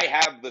 that I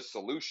have the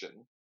solution,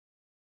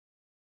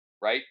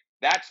 right?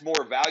 That's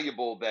more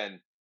valuable than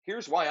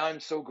here's why I'm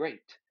so great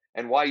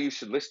and why you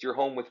should list your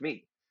home with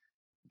me.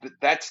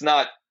 That's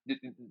not,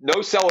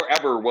 no seller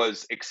ever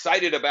was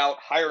excited about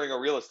hiring a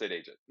real estate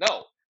agent.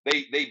 No,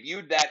 they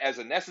viewed that as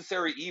a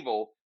necessary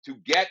evil to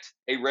get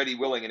a ready,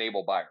 willing, and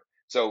able buyer.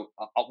 So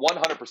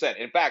 100%.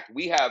 In fact,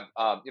 we have,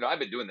 I've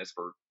been doing this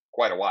for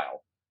quite a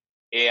while,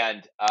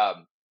 and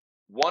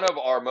one of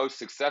our most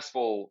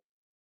successful,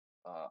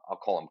 I'll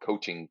call them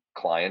coaching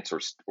clients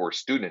or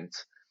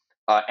students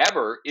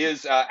ever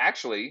is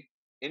actually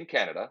in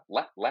Canada,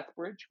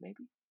 Lethbridge,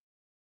 maybe.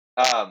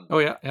 Um, Oh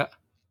yeah, yeah.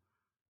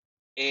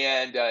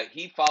 and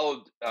he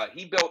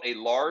built a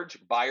large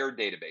buyer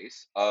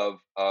database of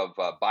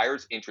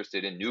buyers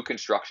interested in new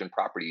construction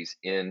properties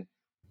in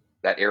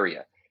that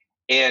area,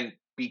 and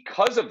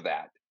because of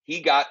that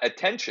he got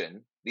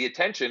the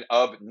attention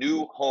of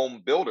new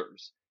home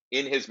builders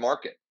in his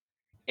market.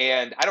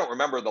 And I don't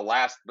remember the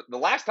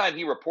last time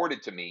he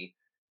reported to me,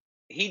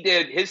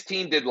 his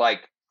team did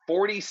like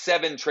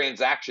 47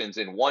 transactions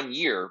in 1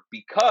 year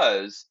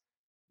because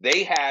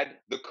they had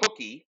the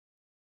cookie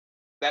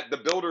that the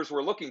builders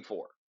were looking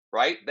for,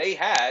 right? They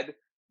had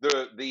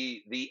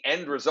the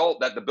end result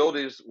that the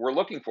builders were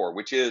looking for,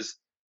 which is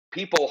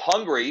people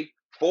hungry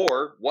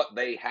for what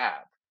they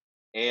have.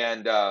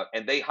 And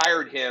they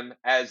hired him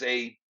as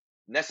a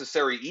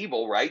necessary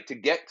evil, right, to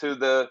get to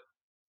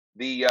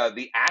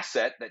the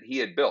asset that he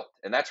had built.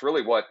 And that's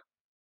really what,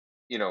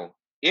 you know,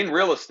 in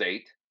real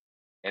estate,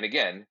 and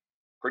again,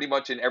 pretty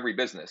much in every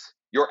business,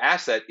 your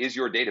asset is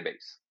your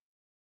database.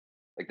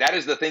 Like that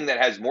is the thing that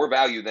has more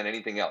value than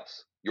anything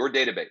else. Your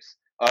database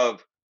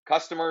of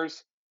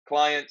customers,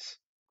 clients,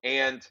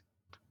 and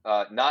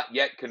not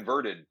yet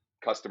converted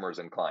customers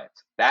and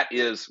clients. That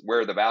is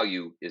where the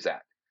value is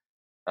at.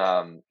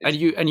 And It's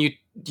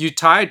you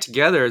tied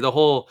together the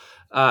whole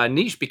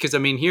niche because I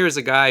mean here's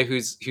a guy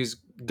who's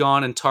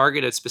gone and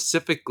targeted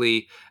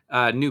specifically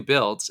new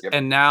builds, yep,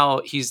 and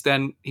now he's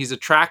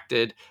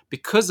attracted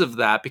because of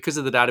that, because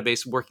of the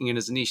database working in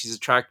his niche, he's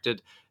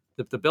attracted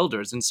the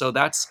builders, and so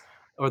that's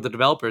or the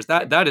developers.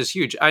 That yep, that is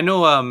huge. I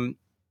know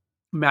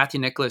Matthew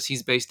Nicholas,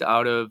 he's based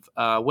out of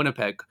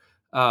Winnipeg,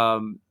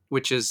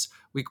 which is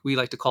we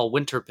like to call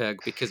Winterpeg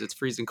because it's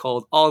freezing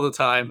cold all the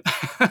time.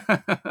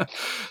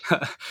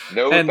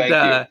 no, and thank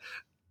you.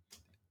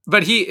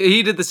 but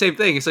he did the same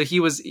thing. So he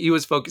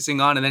was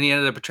focusing on, and then he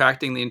ended up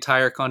attracting the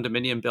entire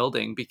condominium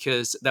building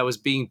because that was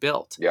being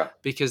built Yeah,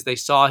 because they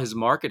saw his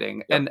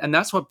marketing, yep, and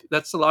that's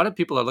a lot of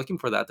people are looking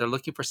for that. They're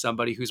looking for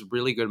somebody who's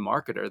really good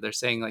marketer. They're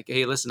saying like,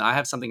 hey, listen, I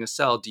have something to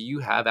sell. Do you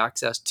have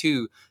access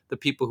to the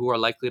people who are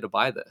likely to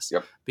buy this?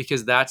 yep,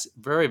 Because that's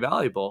very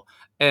valuable,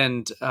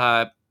 and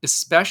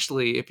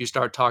especially if you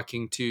start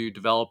talking to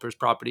developers,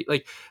 property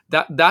like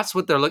that. That's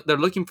what they're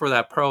looking for.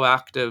 That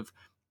proactive.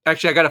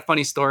 Actually, I got a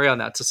funny story on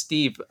that. So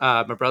Steve,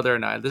 my brother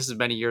and I, this is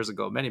many years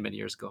ago, many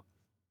years ago.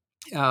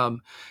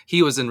 Um,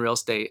 he was in real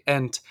estate,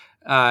 and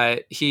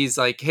he's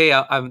like,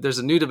 "Hey, there's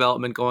a new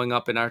development going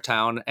up in our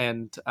town,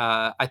 and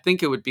I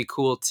think it would be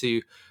cool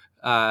to,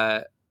 uh,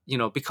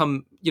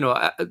 become,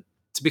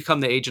 to become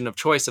the agent of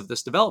choice of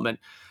this development."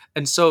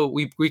 And so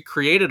we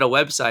created a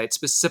website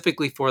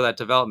specifically for that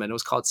development. It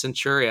was called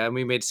Centuria, and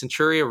we made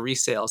Centuria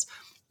resales.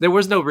 There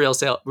was no real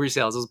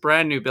resales; it was a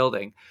brand new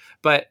building,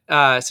 but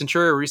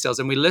Centuria resales,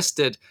 and we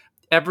listed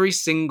every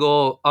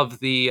single of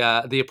the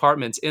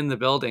apartments in the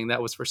building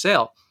that was for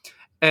sale,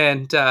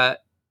 and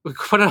we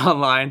put it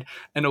online.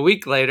 And a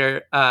week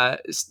later,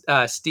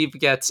 Steve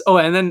gets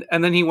and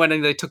then he went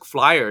and they took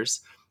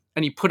flyers,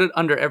 and he put it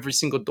under every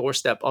single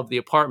doorstep of the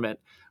apartment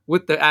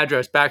with the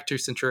address back to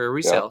Centuria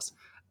yep. Resales.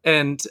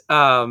 And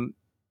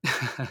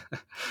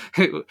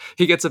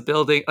he gets a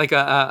building like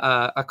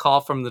a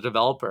call from the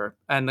developer,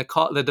 and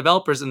the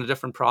developer's in a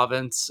different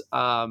province,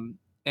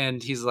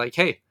 and he's like,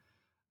 "Hey,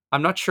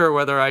 I'm not sure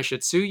whether I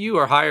should sue you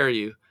or hire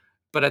you,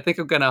 but I think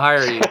I'm going to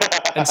hire you."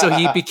 And so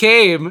he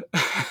became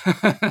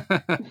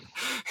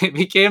he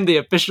became the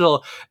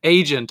official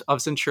agent of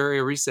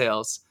Centuria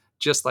Resales,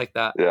 just like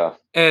that, Yeah.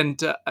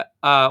 and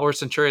or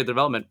Centuria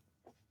Development.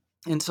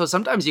 And so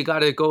sometimes you got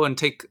to go and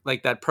take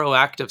like that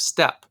proactive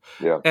step,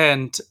 Yeah.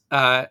 and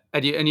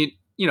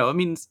you know, I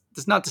mean,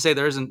 it's not to say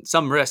there isn't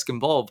some risk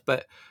involved,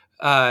 but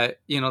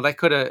you know, that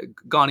could have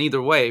gone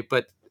either way,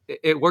 but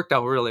it worked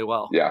out really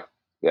well. Yeah.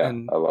 Yeah.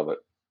 And I love it.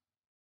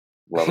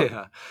 Love it.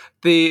 yeah,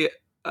 the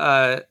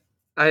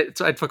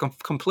I'd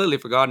completely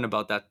forgotten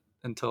about that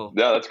until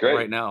Yeah, that's great.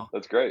 right now.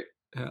 That's great.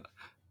 Yeah.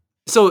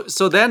 So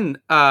then,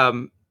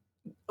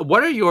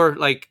 what are your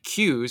like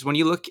cues when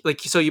you look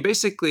like, so you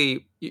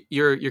basically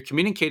you're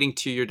communicating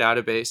to your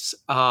database.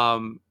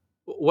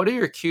 What are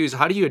your cues?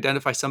 How do you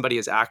identify somebody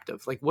as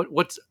active? Like what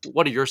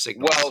are your Well,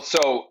 signals?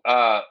 so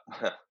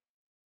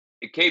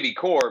KB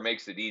Core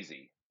makes it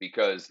easy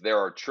because there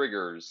are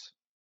triggers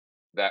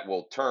that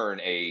will turn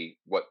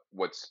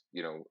what's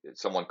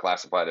someone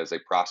classified as a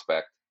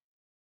prospect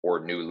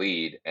or new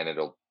lead, and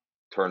it'll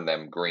turn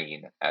them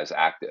green as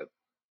active.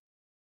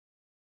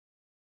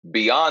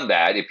 Beyond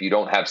that, if you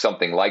don't have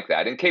something like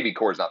that, and KB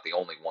Core is not the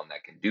only one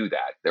that can do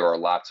that, there are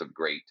lots of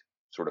great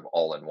sort of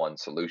all-in-one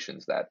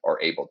solutions that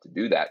are able to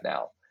do that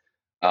now.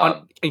 On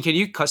Um, and can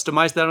you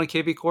customize that on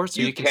KB Core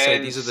so you you can say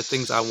can these are the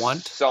things I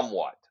want?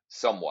 somewhat.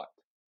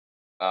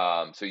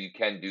 So you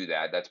can do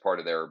that. That's part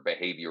of their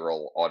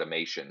behavioral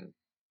automation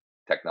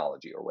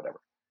technology or whatever.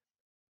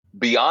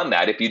 Beyond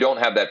that, if you don't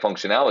have that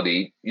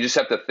functionality, you just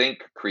have to think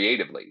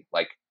creatively,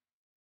 like,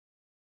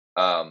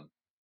 um,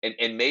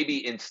 and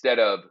maybe instead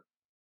of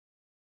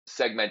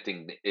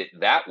segmenting it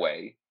that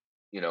way,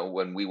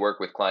 when we work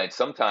with clients,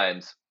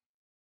 sometimes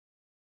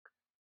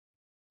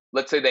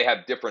let's say they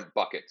have different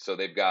buckets. So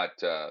they've got,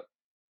 they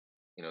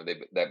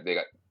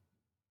got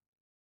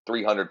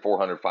 300,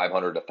 400,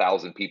 500,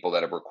 1,000 people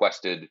that have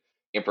requested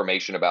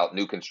information about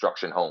new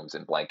construction homes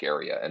in blank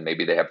area. And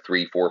maybe they have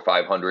 3, 4,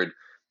 500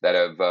 that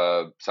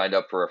have signed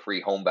up for a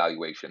free home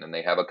valuation. And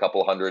they have a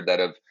couple hundred that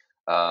have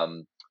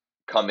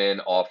come in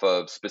off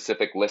of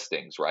specific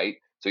listings, right?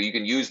 So you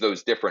can use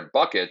those different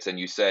buckets and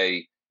you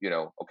say,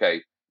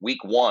 okay,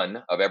 week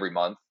 1 of every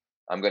month,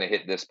 I'm going to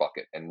hit this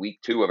bucket. And week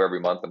 2 of every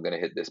month, I'm going to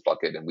hit this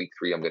bucket. And week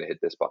 3, I'm going to hit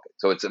this bucket.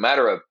 So it's a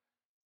matter of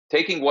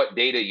taking what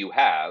data you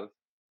have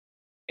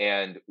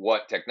and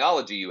what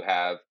technology you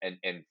have, and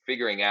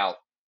figuring out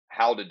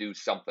how to do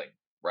something,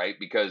 right?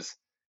 Because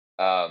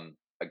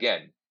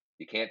again,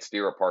 you can't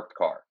steer a parked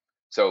car.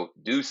 So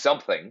do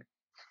something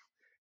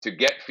to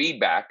get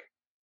feedback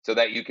so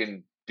that you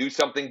can do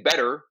something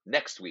better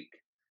next week.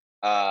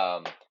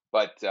 Um,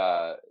 but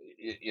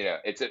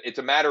it's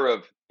a matter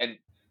of, and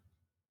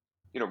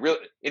in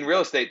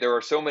real estate there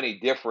are so many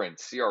different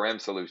CRM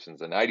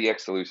solutions and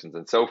IDX solutions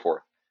and so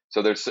forth.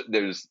 So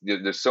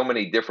there's so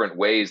many different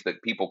ways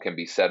that people can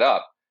be set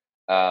up,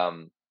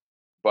 um,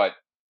 but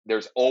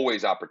there's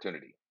always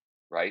opportunity,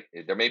 right?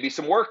 There may be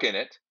some work in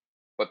it,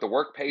 but the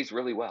work pays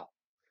really well.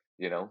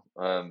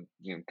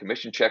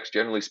 Commission checks,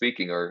 generally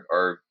speaking,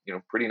 are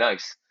pretty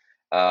nice,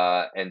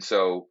 and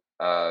so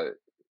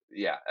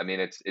yeah, I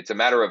mean, it's a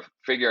matter of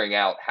figuring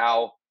out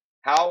how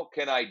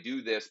can I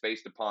do this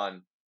based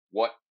upon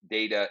what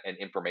data and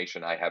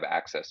information I have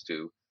access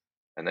to,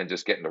 and then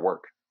just getting to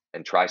work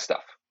and try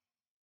stuff.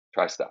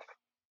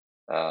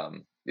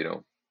 Um, you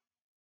know,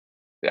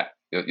 yeah,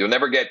 you'll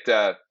never get.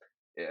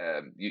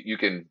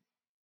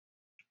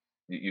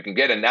 You can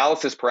get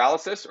analysis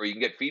paralysis, or you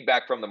can get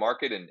feedback from the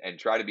market and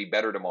try to be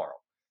better tomorrow.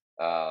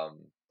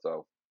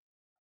 So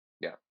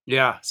yeah.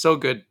 Yeah, so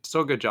good,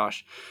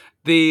 Josh.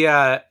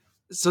 The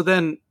so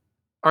then,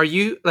 are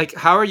you like,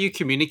 how are you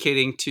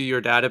communicating to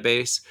your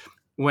database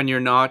when you're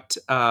not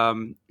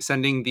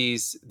sending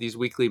these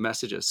weekly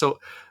messages? So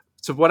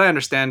what I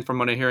understand from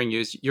what I'm hearing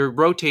you is you're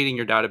rotating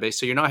your database,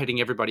 so you're not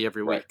hitting everybody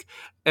every Right. week,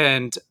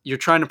 and you're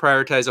trying to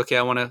prioritize. Okay,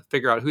 I want to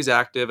figure out who's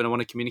active, and I want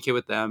to communicate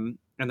with them,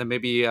 and then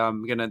maybe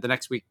I'm gonna the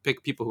next week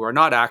pick people who are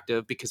not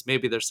active because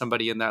maybe there's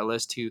somebody in that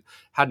list who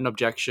had an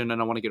objection, and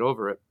I want to get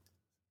over it.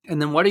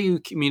 And then what are you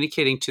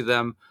communicating to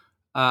them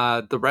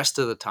the rest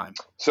of the time?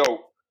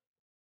 So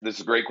this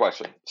is a great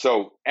question.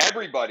 So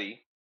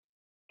everybody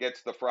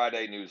gets the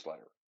Friday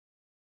newsletter,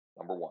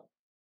 number one.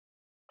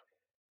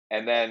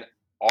 And then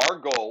our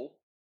goal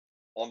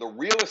on the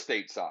real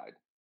estate side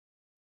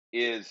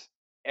is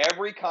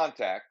every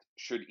contact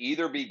should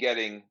either be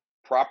getting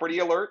property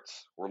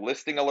alerts or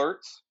listing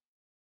alerts,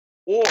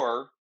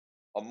 or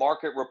a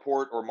market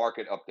report or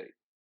market update,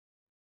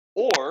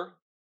 or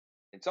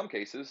in some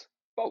cases,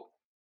 both.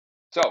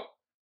 So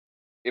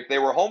if they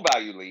were home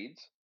value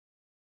leads,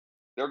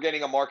 they're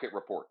getting a market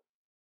report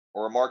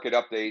or a market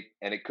update,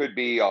 and it could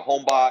be a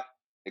home bot,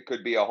 it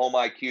could be a home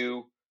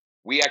IQ.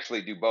 We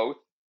actually do both.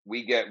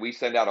 We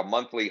send out a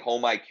monthly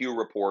home IQ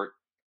report,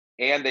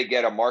 and they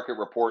get a market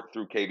report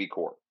through KV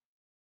Core.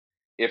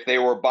 If they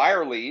were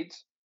buyer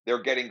leads,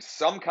 they're getting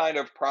some kind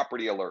of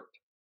property alert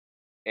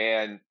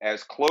and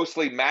as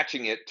closely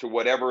matching it to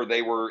whatever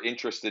they were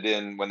interested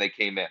in when they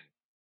came in.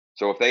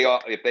 So if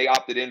they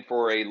opted in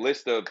for a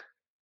list of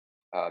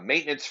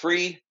maintenance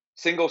free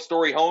single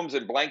story homes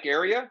in blank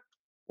area,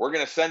 we're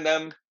going to send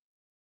them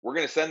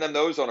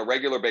those on a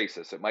regular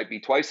basis. It might be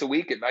twice a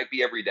week, it might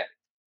be every day.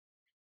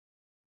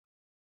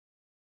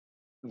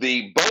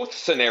 The both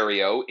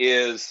scenario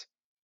is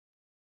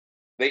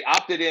they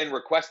opted in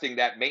requesting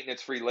that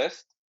maintenance free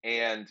list,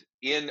 and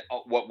in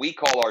what we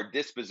call our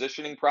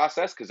dispositioning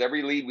process, because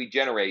every lead we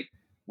generate,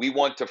 we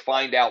want to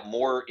find out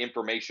more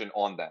information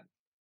on them.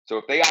 So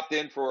if they opt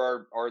in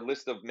for our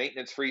list of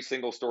maintenance free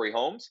single story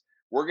homes,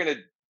 we're going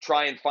to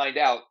try and find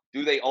out,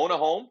 do they own a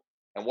home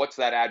and what's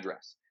that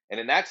address? And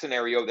in that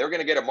scenario, they're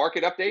going to get a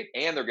market update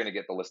and they're going to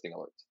get the listing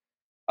alerts.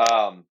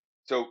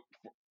 So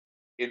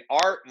in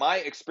my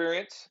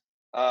experience,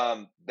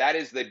 that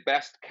is the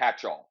best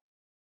catch-all.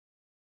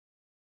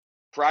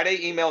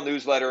 Friday email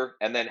newsletter,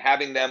 and then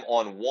having them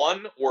on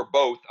one or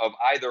both of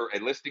either a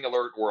listing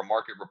alert or a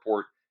market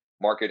report,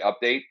 market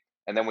update.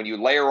 And then when you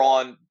layer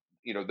on,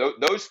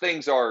 those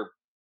things are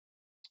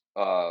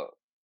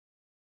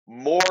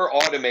more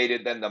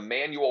automated than the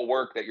manual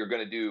work that you're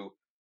going to do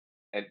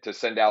and to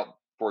send out,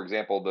 for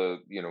example,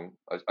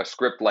 a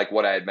script like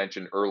what I had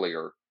mentioned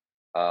earlier.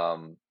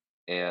 And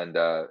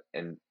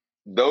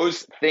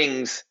those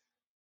things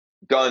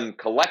done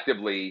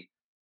collectively,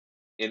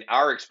 in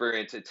our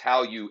experience, it's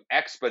how you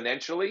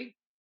exponentially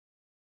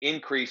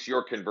increase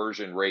your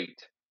conversion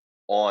rate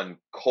on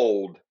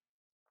cold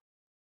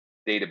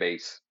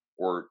database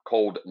or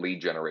cold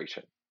lead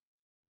generation.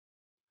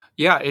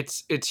 Yeah,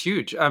 it's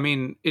huge. I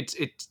mean, it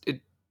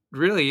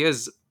really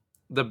is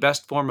the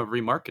best form of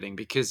remarketing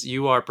because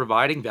you are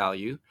providing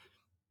value.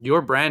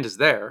 Your brand is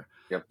there.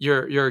 Yep.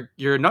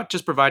 You're not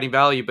just providing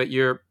value, but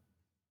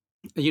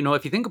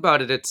if you think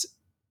about it, it's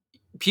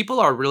people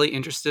are really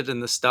interested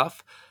in the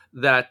stuff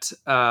that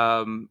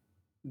that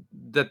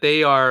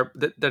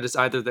is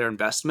either their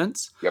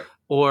investments Yep.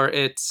 or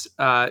it's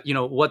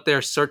what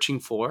they're searching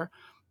for.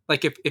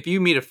 Like if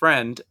you meet a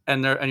friend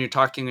and you're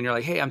talking and you're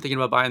like, hey, I'm thinking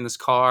about buying this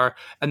car,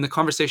 and the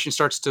conversation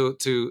starts to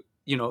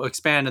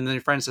expand, and then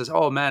your friend says,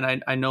 oh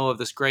man, I know of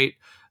this great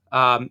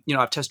I've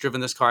test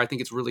driven this car, I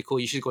think it's really cool,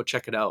 you should go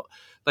check it out.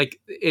 Like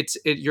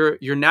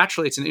you're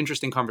naturally, it's an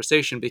interesting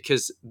conversation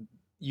because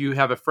you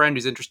have a friend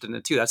who's interested in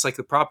it too. That's like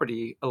the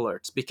property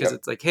alerts, because Yep.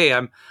 it's like, hey,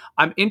 I'm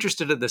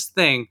interested in this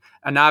thing,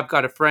 and now I've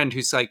got a friend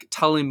who's like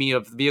telling me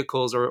of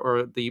vehicles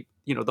or the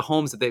the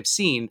homes that they've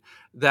seen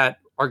that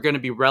are going to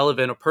be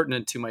relevant or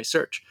pertinent to my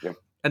search. Yep.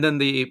 And then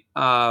the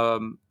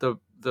home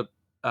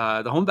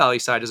value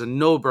side is a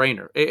no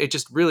brainer. It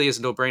just really is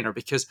a no brainer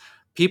because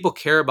people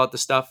care about the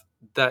stuff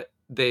that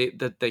they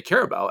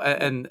care about,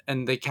 Yep.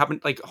 and they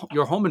haven't, like,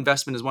 your home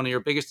investment is one of your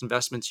biggest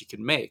investments you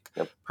can make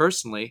Yep.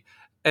 personally.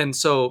 And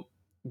so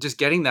just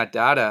getting that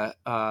data,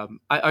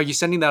 are you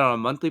sending that on a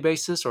monthly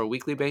basis or a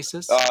weekly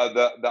basis?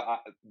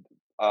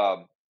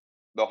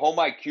 The Home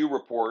IQ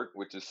report,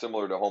 which is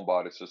similar to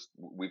HomeBot, it's just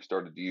we've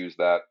started to use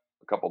that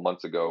a couple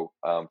months ago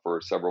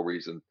for several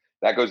reasons.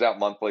 That goes out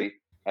monthly,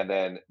 and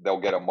then they'll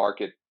get a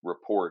market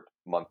report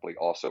monthly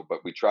also.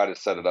 But we try to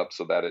set it up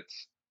so that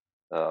it's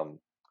um,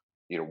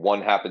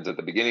 one happens at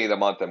the beginning of the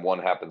month and one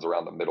happens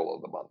around the middle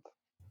of the month,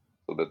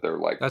 so that they're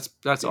like, That's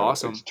it's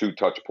awesome. two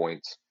touch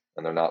points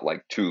and they're not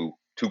like too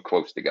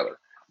close together.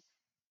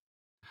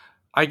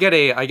 I get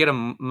a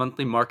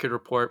monthly market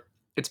report.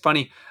 It's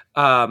funny.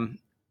 Um,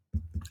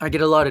 I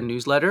get a lot of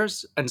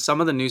newsletters, and some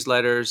of the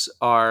newsletters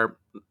are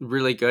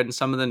really good, and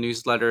some of the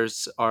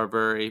newsletters are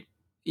very,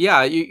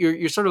 yeah.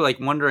 You're sort of like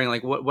wondering,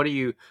 like, what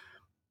are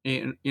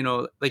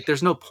like,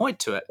 there's no point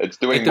to it.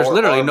 It's Like, doing there's more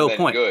literally harm no than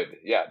point. good.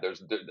 Yeah, Yeah,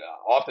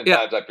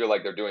 oftentimes I feel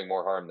like they're doing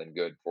more harm than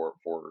good for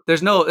there's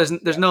for no there's,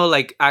 folks. there's Yeah. no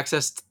like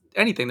access to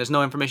anything. There's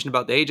no information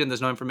about the agent.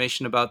 There's no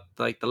information about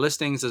like the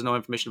listings. There's no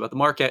information about the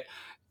market.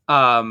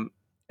 um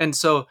and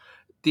so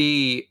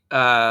the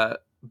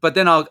but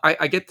then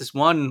I get this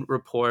one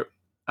report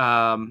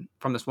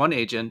from this one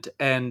agent,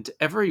 and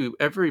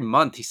every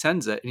month he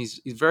sends it, and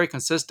he's very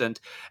consistent,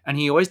 and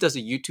he always does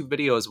a YouTube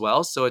video as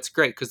well, so it's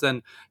great because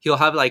then he'll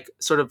have like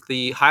sort of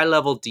the high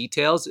level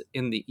details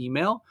in the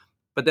email,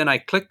 but then I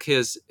click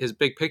his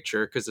big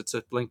picture because it's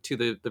a link to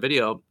the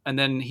video, and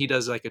then he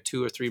does like a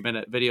 2 or 3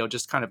 minute video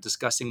just kind of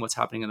discussing what's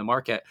happening in the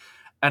market.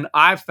 And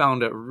I've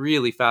found it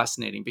really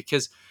fascinating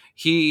because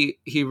he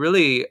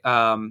really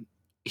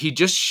he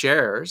just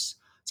shares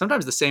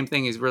sometimes the same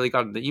thing he's really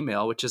got in the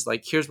email, which is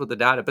like, here's what the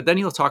data, but then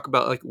he'll talk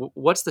about like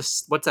what's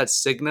that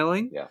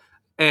signaling. Yeah.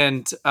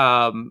 And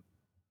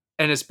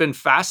it's been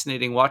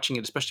fascinating watching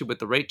it, especially with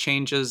the rate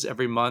changes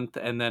every month,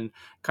 and then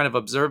kind of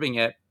observing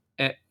it.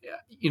 And,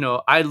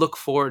 I look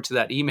forward to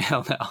that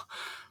email now.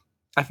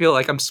 I feel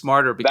like I'm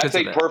smarter That's because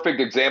a of it. perfect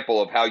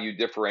example of how you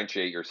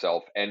differentiate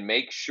yourself and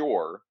make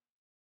sure,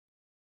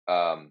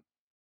 um,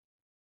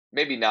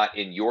 maybe not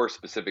in your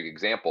specific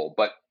example,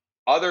 but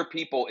other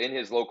people in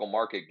his local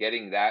market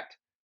getting that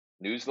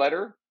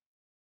newsletter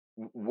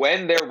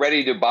when they're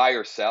ready to buy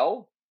or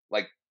sell,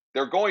 like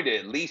they're going to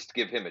at least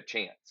give him a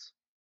chance.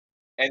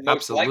 And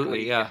most Absolutely,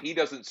 likely, if yeah. he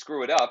doesn't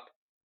screw it up,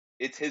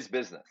 it's his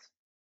business.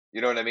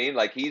 You know what I mean?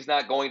 Like he's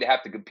not going to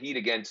have to compete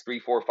against three,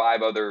 four,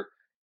 five other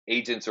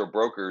agents or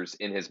brokers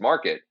in his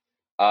market.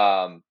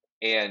 Um,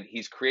 and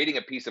he's creating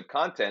a piece of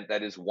content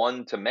that is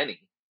one to many.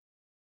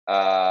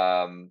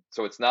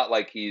 So it's not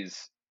like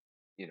he's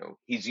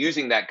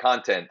using that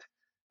content.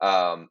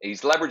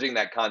 He's leveraging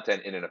that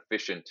content in an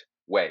efficient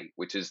way,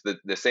 which is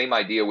the same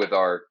idea with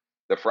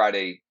the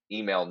Friday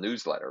email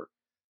newsletter.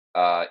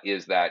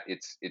 Is that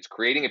it's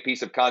creating a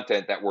piece of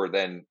content that we're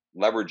then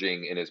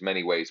leveraging in as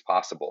many ways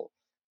possible,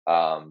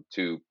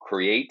 to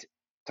create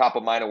top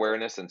of mind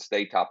awareness and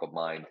stay top of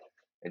mind,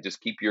 and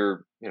just keep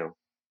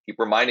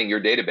reminding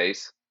your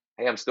database,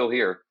 hey, I'm still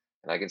here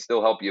and I can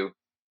still help you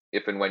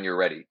if and when you're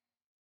ready.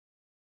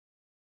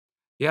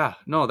 Yeah,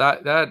 no,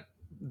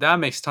 that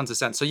makes tons of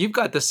sense. So you've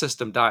got this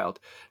system dialed.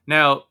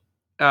 Now,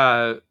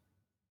 uh,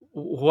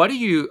 what do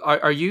you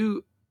are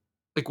you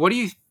like? What do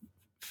you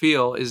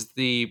feel is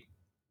the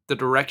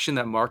direction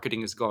that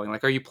marketing is going?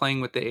 Like, are you playing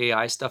with the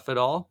AI stuff at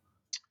all?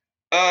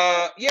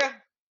 Yeah,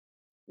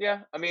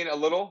 yeah. I mean, a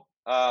little.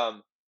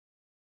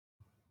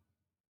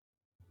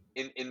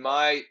 In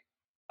my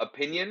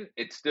opinion,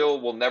 it still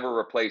will never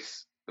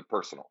replace the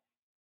personal,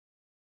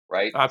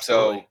 right?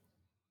 Absolutely.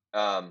 So,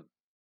 um,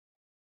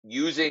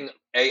 using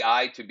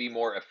AI to be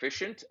more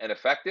efficient and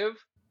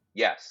effective,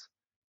 yes,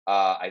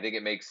 I think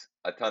it makes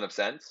a ton of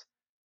sense.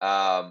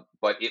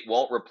 But it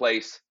won't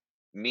replace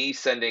me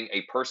sending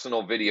a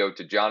personal video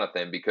to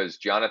Jonathan because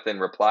Jonathan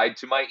replied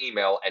to my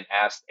email and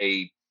asked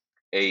a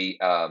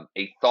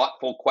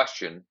thoughtful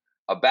question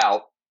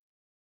about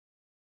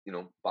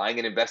buying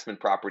an investment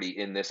property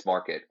in this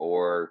market,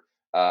 or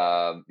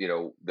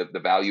the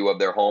value of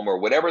their home, or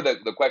whatever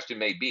the question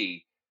may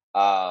be.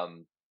 I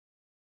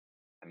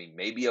mean,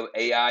 maybe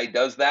AI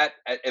does that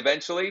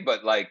eventually,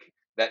 but like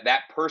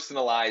that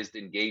personalized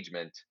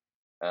engagement,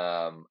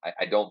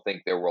 I don't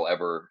think there will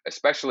ever,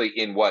 especially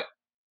in what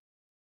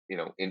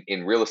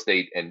in real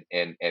estate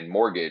and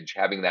mortgage,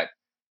 having that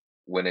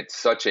when it's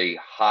such a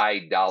high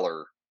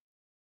dollar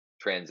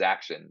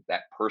transaction,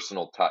 that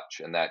personal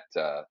touch and that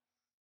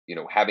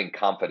having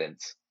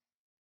confidence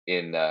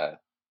in um,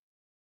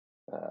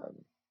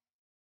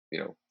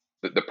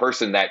 the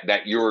person that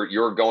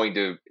you're going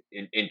to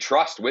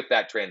entrust with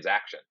that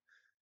transaction.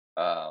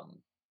 Um,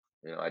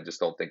 I just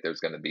don't think there's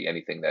going to be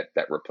anything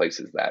that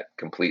replaces that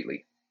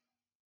completely.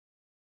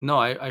 No,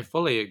 I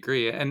fully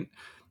agree. And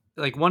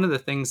like one of the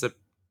things that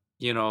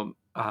you know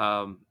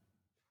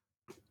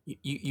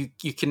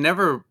you can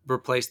never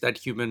replace that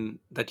human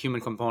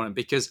component,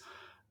 because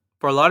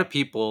for a lot of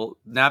people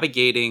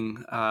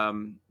navigating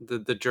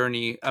the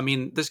journey, I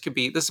mean,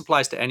 this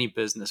applies to any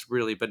business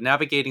really, but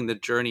navigating the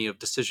journey of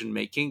decision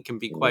making can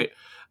be Hmm. quite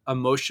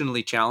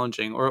emotionally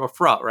challenging, or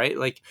fraught, right?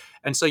 Like,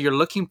 and so you're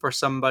looking for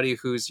somebody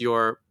who's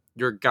your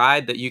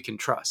guide that you can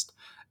trust.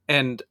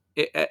 And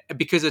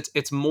because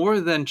it's more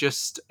than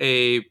just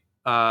a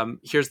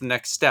here's the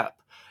next step.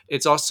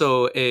 It's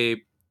also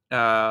a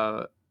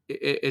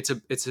it's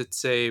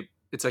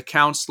a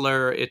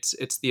counselor.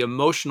 It's the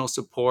emotional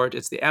support.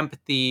 It's the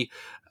empathy.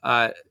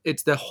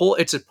 It's the whole.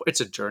 It's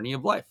a journey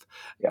of life.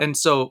 Yeah, And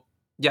so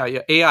yeah,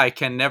 AI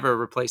can never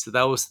replace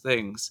those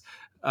things.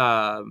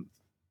 Um,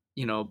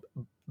 you know,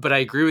 but I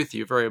agree with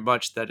you very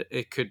much that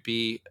it could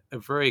be a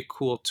very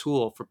cool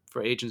tool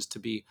for agents to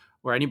be,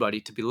 or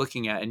anybody to be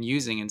looking at and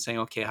using and saying,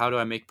 okay, how do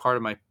I make part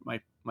of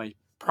my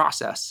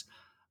process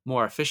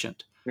more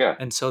efficient, yeah.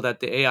 and so that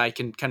the AI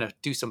can kind of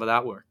do some of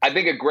that work. I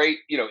think a great,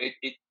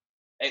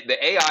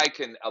 the AI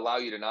can allow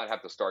you to not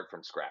have to start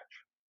from scratch.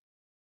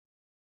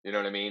 You know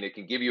what I mean? It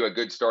can give you a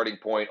good starting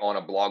point on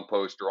a blog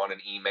post or on an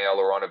email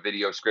or on a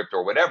video script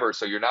or whatever,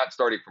 so you're not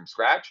starting from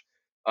scratch.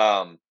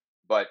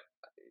 But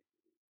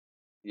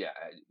yeah,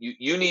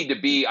 you need to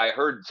be. I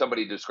heard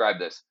somebody describe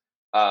this.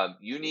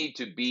 You need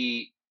to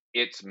be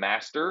its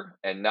master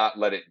and not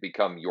let it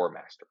become your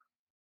master.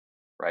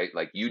 Right?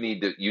 Like you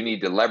need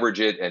to leverage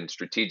it and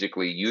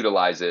strategically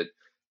utilize it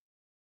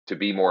to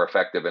be more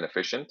effective and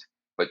efficient,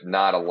 but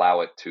not allow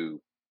it to,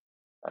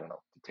 I don't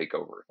know, to take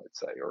over, let's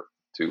say, or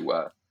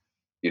to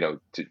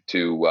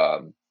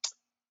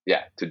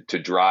to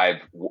drive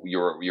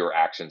your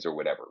actions or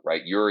whatever.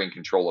 Right? You're in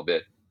control of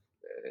it,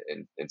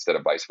 instead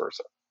of vice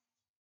versa.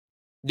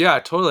 Yeah,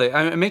 totally.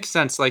 It makes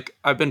sense. Like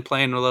I've been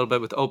playing a little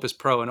bit with Opus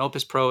Pro, and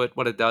Opus Pro,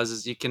 what it does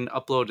is you can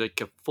upload like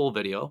a full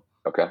video,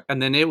 Okay,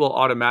 and then it will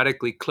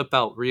automatically clip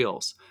out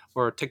reels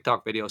or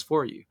TikTok videos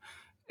for you,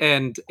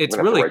 and I'm it's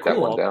gonna have to really write that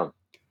one cool. down.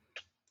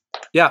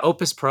 Yeah,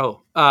 Opus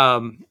Pro.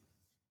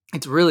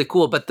 It's really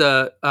cool. But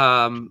the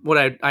what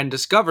I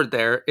discovered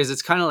there is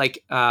it's kind of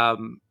like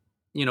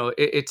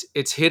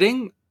it's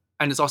hitting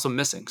and it's also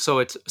missing.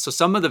 So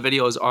some of the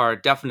videos are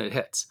definite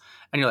hits,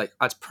 and you're like,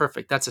 that's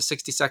perfect. That's a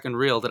 60-second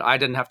reel that I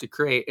didn't have to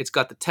create. It's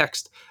got the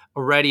text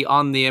already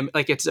on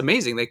like it's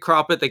amazing. They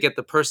crop it. They get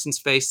the person's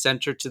face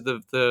centered to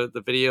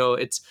the video.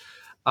 It's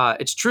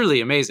truly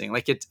amazing.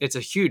 Like it's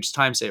a huge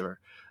time saver.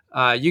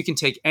 You can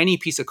take any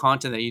piece of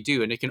content that you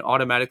do, and it can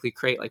automatically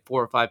create like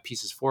 4 or 5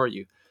 pieces for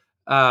you.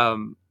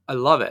 I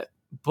love it,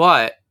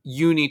 but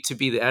you need to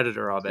be the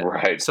editor of it.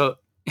 Right. So,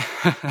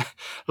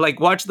 like,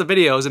 watch the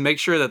videos and make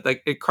sure that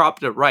like it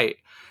cropped it right.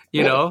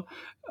 You know,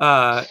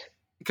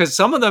 because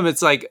some of them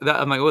it's like that,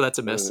 I'm like, oh, that's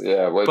a miss.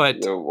 Yeah. But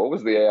What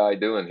was the AI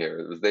doing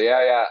here? Was the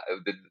AI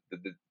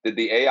did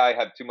the AI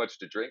have too much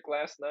to drink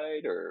last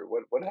night, or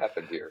what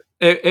happened here?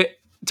 it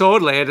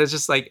totally, and it's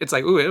just like it's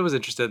like, ooh, it was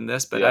interested in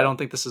this, but I Yeah. don't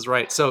think this is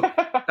right.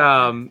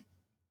 Um,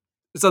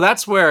 so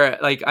that's where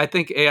like I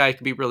think AI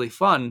can be really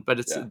fun, but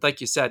it's Yeah.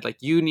 like you said, like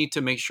you need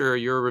to make sure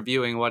you're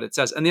reviewing what it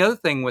says. And the other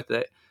thing with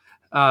it,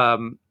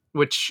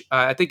 which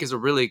I think is a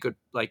really good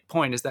like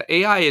point, is that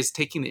AI is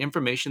taking the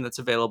information that's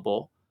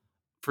available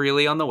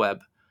freely on the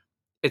web.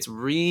 It's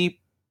pulling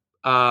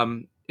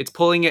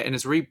it and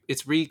it's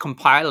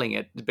recompiling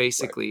it Right.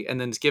 basically,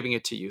 and then it's giving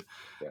it to you.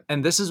 Yeah.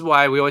 And this is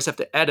why we always have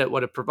to edit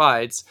what it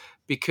provides,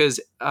 because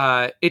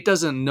it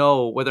doesn't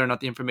know whether or not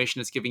the information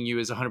it's giving you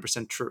is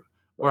 100% true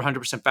or Right.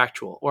 100%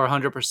 factual or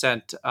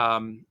 100%.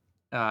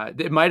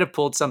 It might have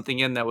pulled something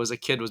in that was a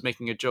kid was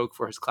making a joke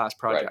for his class Right.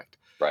 project.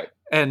 Right.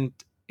 And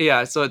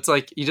yeah, so it's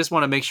like you just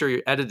want to make sure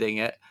you're editing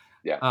it.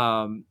 Yeah.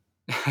 Um,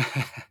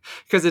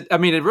 because I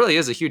mean, it really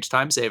is a huge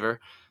time saver,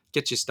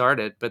 gets you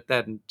started, but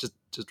then just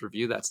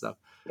review that stuff.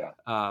 Yeah.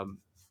 Um,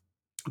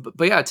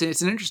 but yeah,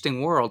 it's an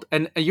interesting world,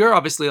 and you're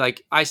obviously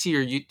like I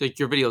see like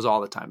your videos all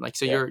the time. Like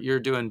so, Yeah. you're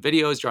doing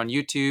videos. You're on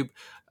YouTube.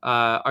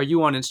 Are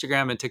you on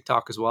Instagram and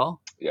TikTok as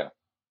well? Yeah.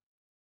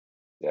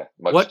 Yeah.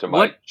 Much What to my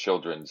what?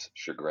 children's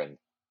chagrin.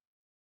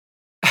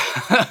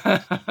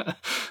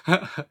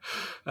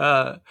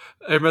 uh,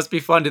 it must be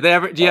fun. Do they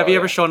ever? Do you have Oh you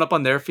ever yeah. shown up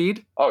on their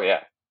feed? Oh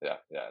yeah. Yeah.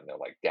 Yeah. And they're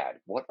like, Dad,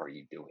 what are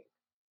you doing?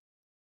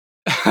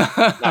 No,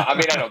 I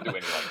mean I don't do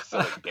any like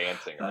silly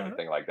dancing or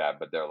anything like that,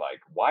 but they're like,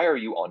 why are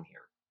you on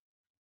here?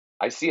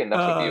 I see enough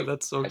of you.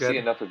 That's so I see good.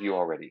 enough of you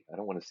already. I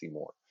don't want to see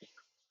more.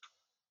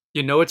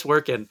 You know it's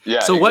working.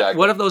 Yeah, So what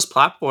exactly. of those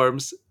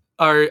platforms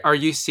are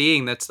you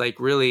seeing that's like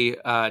really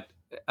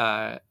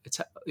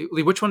it's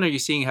which one are you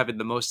seeing having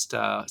the most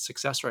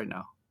success right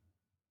now?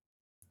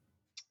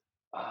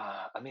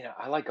 I mean,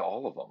 I like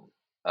all of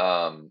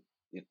them.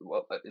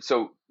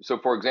 So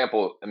for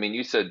example, I mean,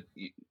 you said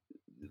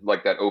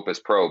like that Opus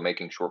Pro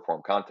making short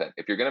form content.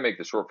 If you're going to make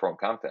the short form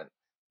content,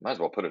 might as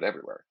well put it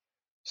everywhere.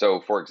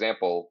 So, for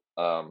example,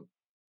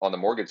 on the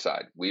mortgage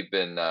side, we've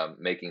been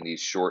making these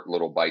short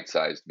little bite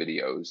sized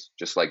videos,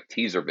 just like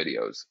teaser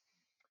videos,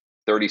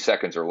 30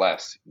 seconds or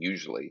less,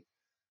 usually,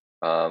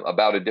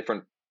 about a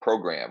different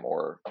program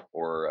or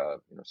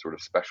sort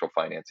of special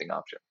financing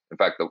option. In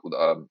fact,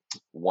 the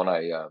one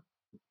I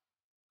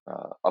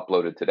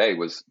uploaded today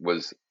was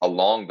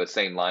along the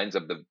same lines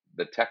of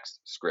the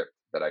text script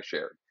that I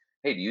shared.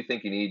 Hey, do you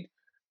think you need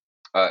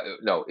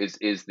no, is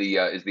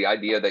the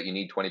idea that you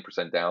need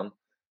 20% down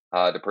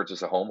to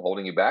purchase a home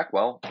holding you back?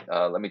 Well,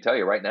 let me tell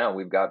you right now,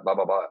 we've got blah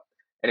blah blah.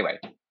 Anyway,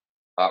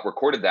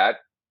 recorded that,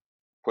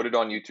 put it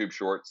on YouTube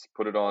Shorts,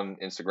 put it on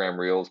Instagram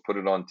Reels, put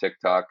it on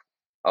TikTok,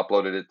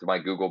 uploaded it to my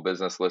Google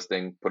Business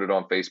listing, put it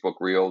on Facebook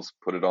Reels,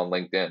 put it on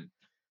LinkedIn,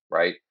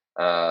 right?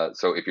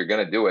 So if you're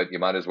going to do it, you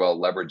might as well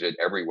leverage it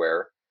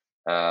everywhere.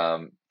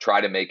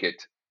 Try to make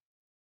it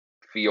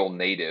feel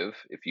native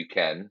if you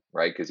can,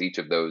 right? Because each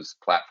of those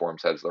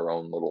platforms has their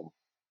own little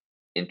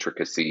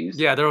intricacies.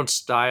 Yeah, their own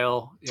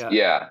style. Yeah.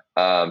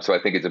 Yeah. So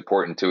I think it's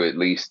important to at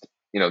least,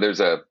 there's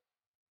a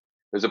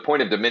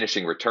point of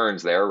diminishing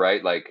returns there,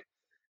 right? Like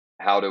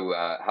how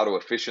to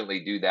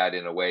efficiently do that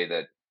in a way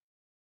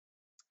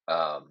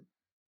um,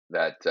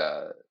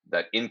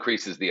 that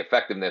increases the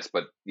effectiveness,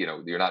 but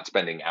you're not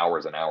spending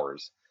hours and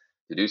hours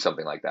to do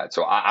something like that.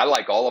 So I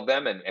like all of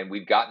them, and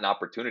we've gotten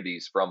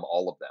opportunities from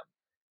all of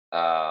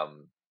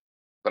them.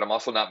 But I'm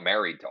also not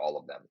married to all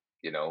of them.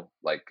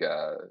 Like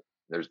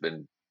there's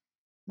been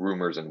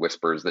rumors and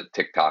whispers that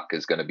TikTok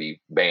is going to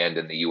be banned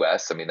in the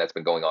US. I mean, that's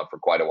been going on for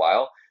quite a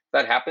while.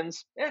 If that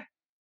happens,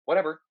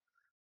 whatever.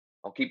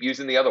 I'll keep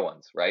using the other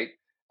ones, right?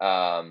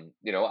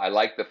 I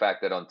like the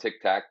fact that on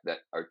TikTok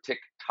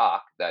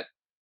that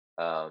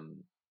um,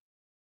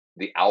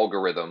 the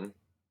algorithm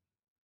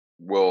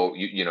will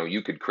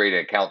you could create an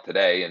account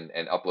today and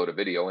upload a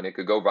video and it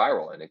could go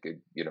viral and it could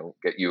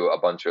get you a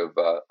bunch of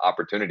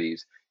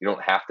opportunities. You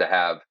don't have to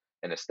have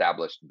an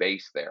established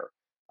base there.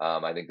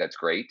 I think that's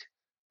great,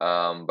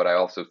 but I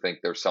also think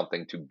there's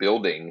something to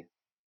building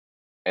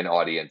an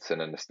audience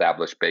and an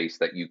established base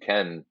that you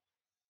can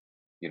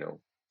you know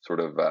sort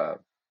of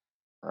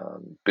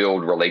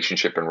build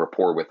relationship and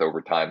rapport with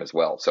over time as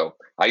well. So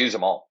I use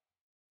them all,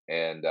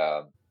 and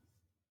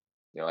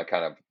I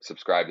kind of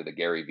subscribe to the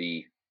Gary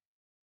V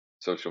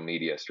social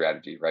media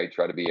strategy, right?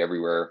 Try to be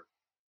everywhere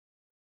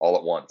all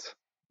at once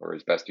or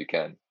as best you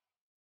can.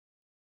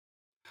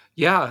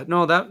 Yeah,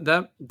 no,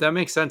 that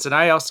makes sense. And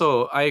I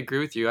agree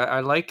with you. I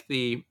like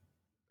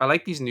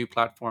these new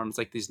platforms,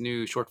 like these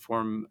new short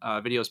form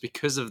videos,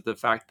 because of the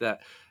fact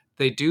that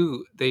they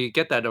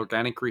get that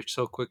organic reach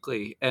so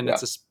quickly, and Yeah.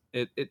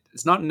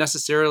 it's not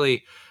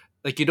necessarily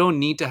like you don't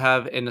need to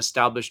have an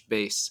established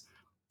base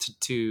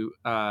to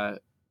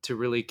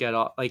really get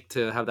like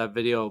to have that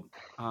video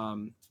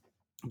um,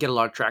 get a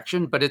lot of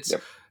traction, but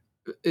Yep.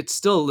 it's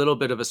still a little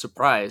bit of a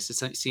surprise.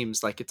 It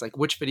seems like it's like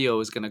which video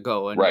is going to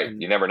go, Right.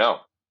 and You never know.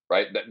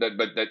 Right.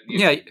 But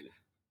yeah,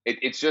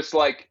 it's just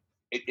like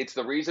it's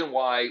the reason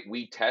why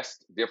we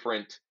test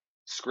different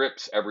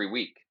scripts every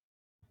week.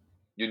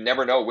 You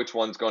never know which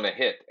one's going to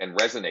hit and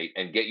resonate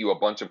and get you a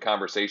bunch of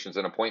conversations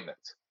and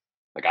appointments.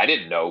 Like I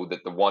didn't know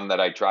that the one that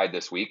I tried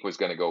this week was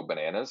going to go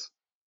bananas.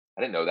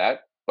 I didn't know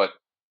that, but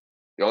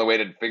the only way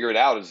to figure it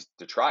out is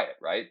to try it,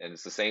 right? And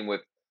it's the same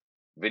with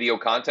video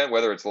content,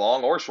 whether it's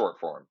long or short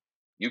form.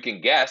 You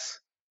can guess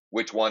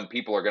which one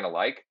people are going to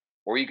like,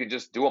 or you can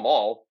just do them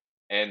all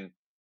and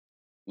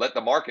let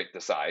the market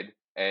decide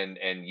and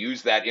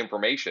use that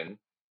information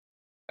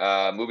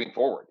moving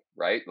forward,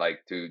 right?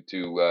 Like to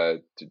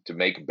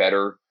make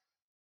better,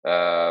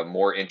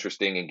 more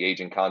interesting,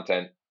 engaging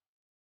content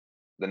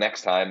the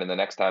next time and the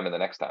next time and the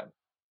next time.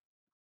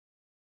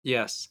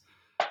 yes,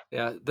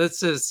 yeah.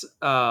 This is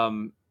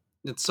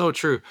it's so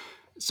true.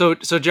 So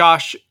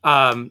Josh,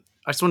 I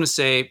just want to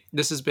say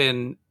this has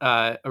been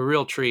a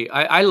real treat.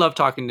 I love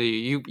talking to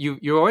you.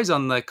 You're always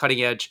on the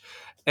cutting edge,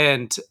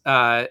 and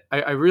I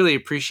really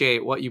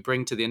appreciate what you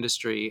bring to the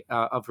industry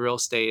of real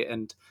estate,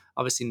 and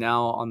obviously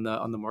now on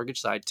the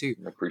mortgage side too.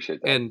 I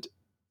appreciate that. And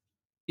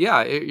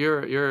yeah,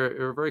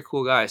 you're a very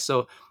cool guy.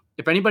 So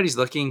if anybody's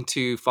looking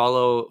to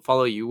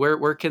follow you,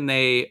 where can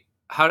they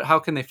how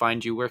can they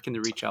find you? Where can they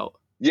reach out?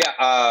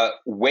 Yeah,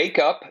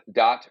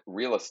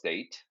 real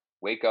estate.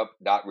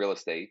 Real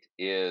estate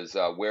is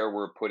where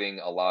we're putting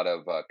a lot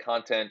of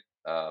content,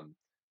 um,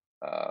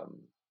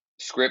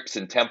 scripts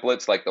and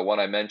templates like the one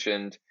I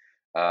mentioned,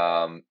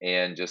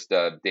 and just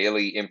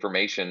daily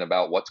information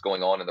about what's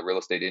going on in the real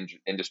estate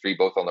industry,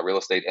 both on the real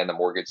estate and the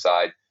mortgage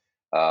side.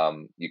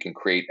 You can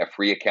create a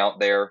free account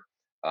there.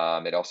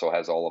 It also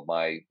has all of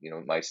my,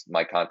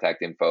 my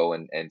contact info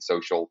and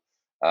social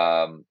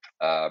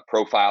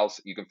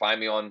profiles. You can find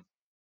me on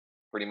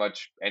pretty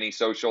much any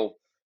social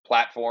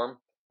platform.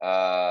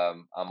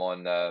 I'm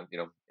on,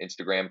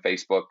 Instagram,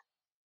 Facebook,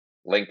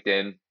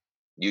 LinkedIn,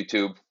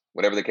 YouTube,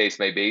 whatever the case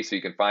may be. So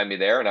you can find me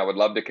there, and I would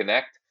love to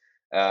connect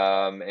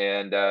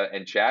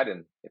and chat.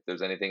 And if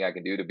there's anything I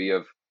can do to be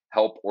of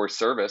help or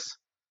service,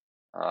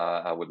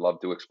 I would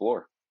love to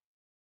explore.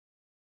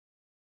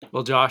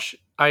 Well, Josh,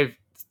 I've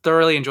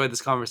thoroughly enjoyed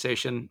this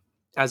conversation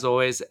as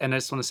always, and I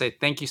just want to say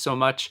thank you so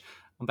much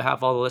on behalf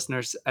of all the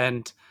listeners.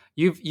 And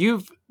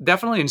you've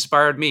definitely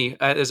inspired me.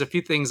 There's a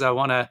few things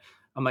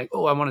I'm like,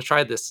 oh, I want to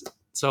try this.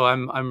 So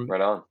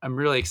Right on. I'm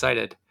really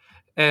excited.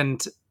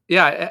 And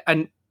yeah,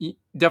 and you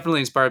definitely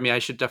inspired me. I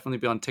should definitely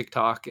be on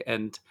TikTok,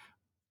 and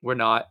we're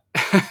not.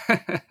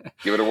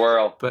 Give it a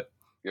whirl. But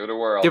Give it a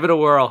whirl. give it a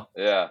whirl.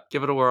 Yeah.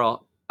 Give it a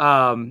whirl.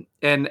 And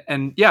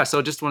yeah,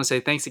 so just want to say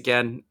thanks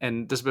again,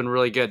 and this has been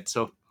really good.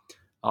 So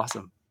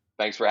awesome.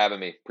 Thanks for having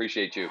me.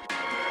 Appreciate you.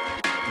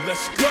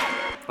 Let's go.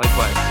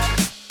 Likewise.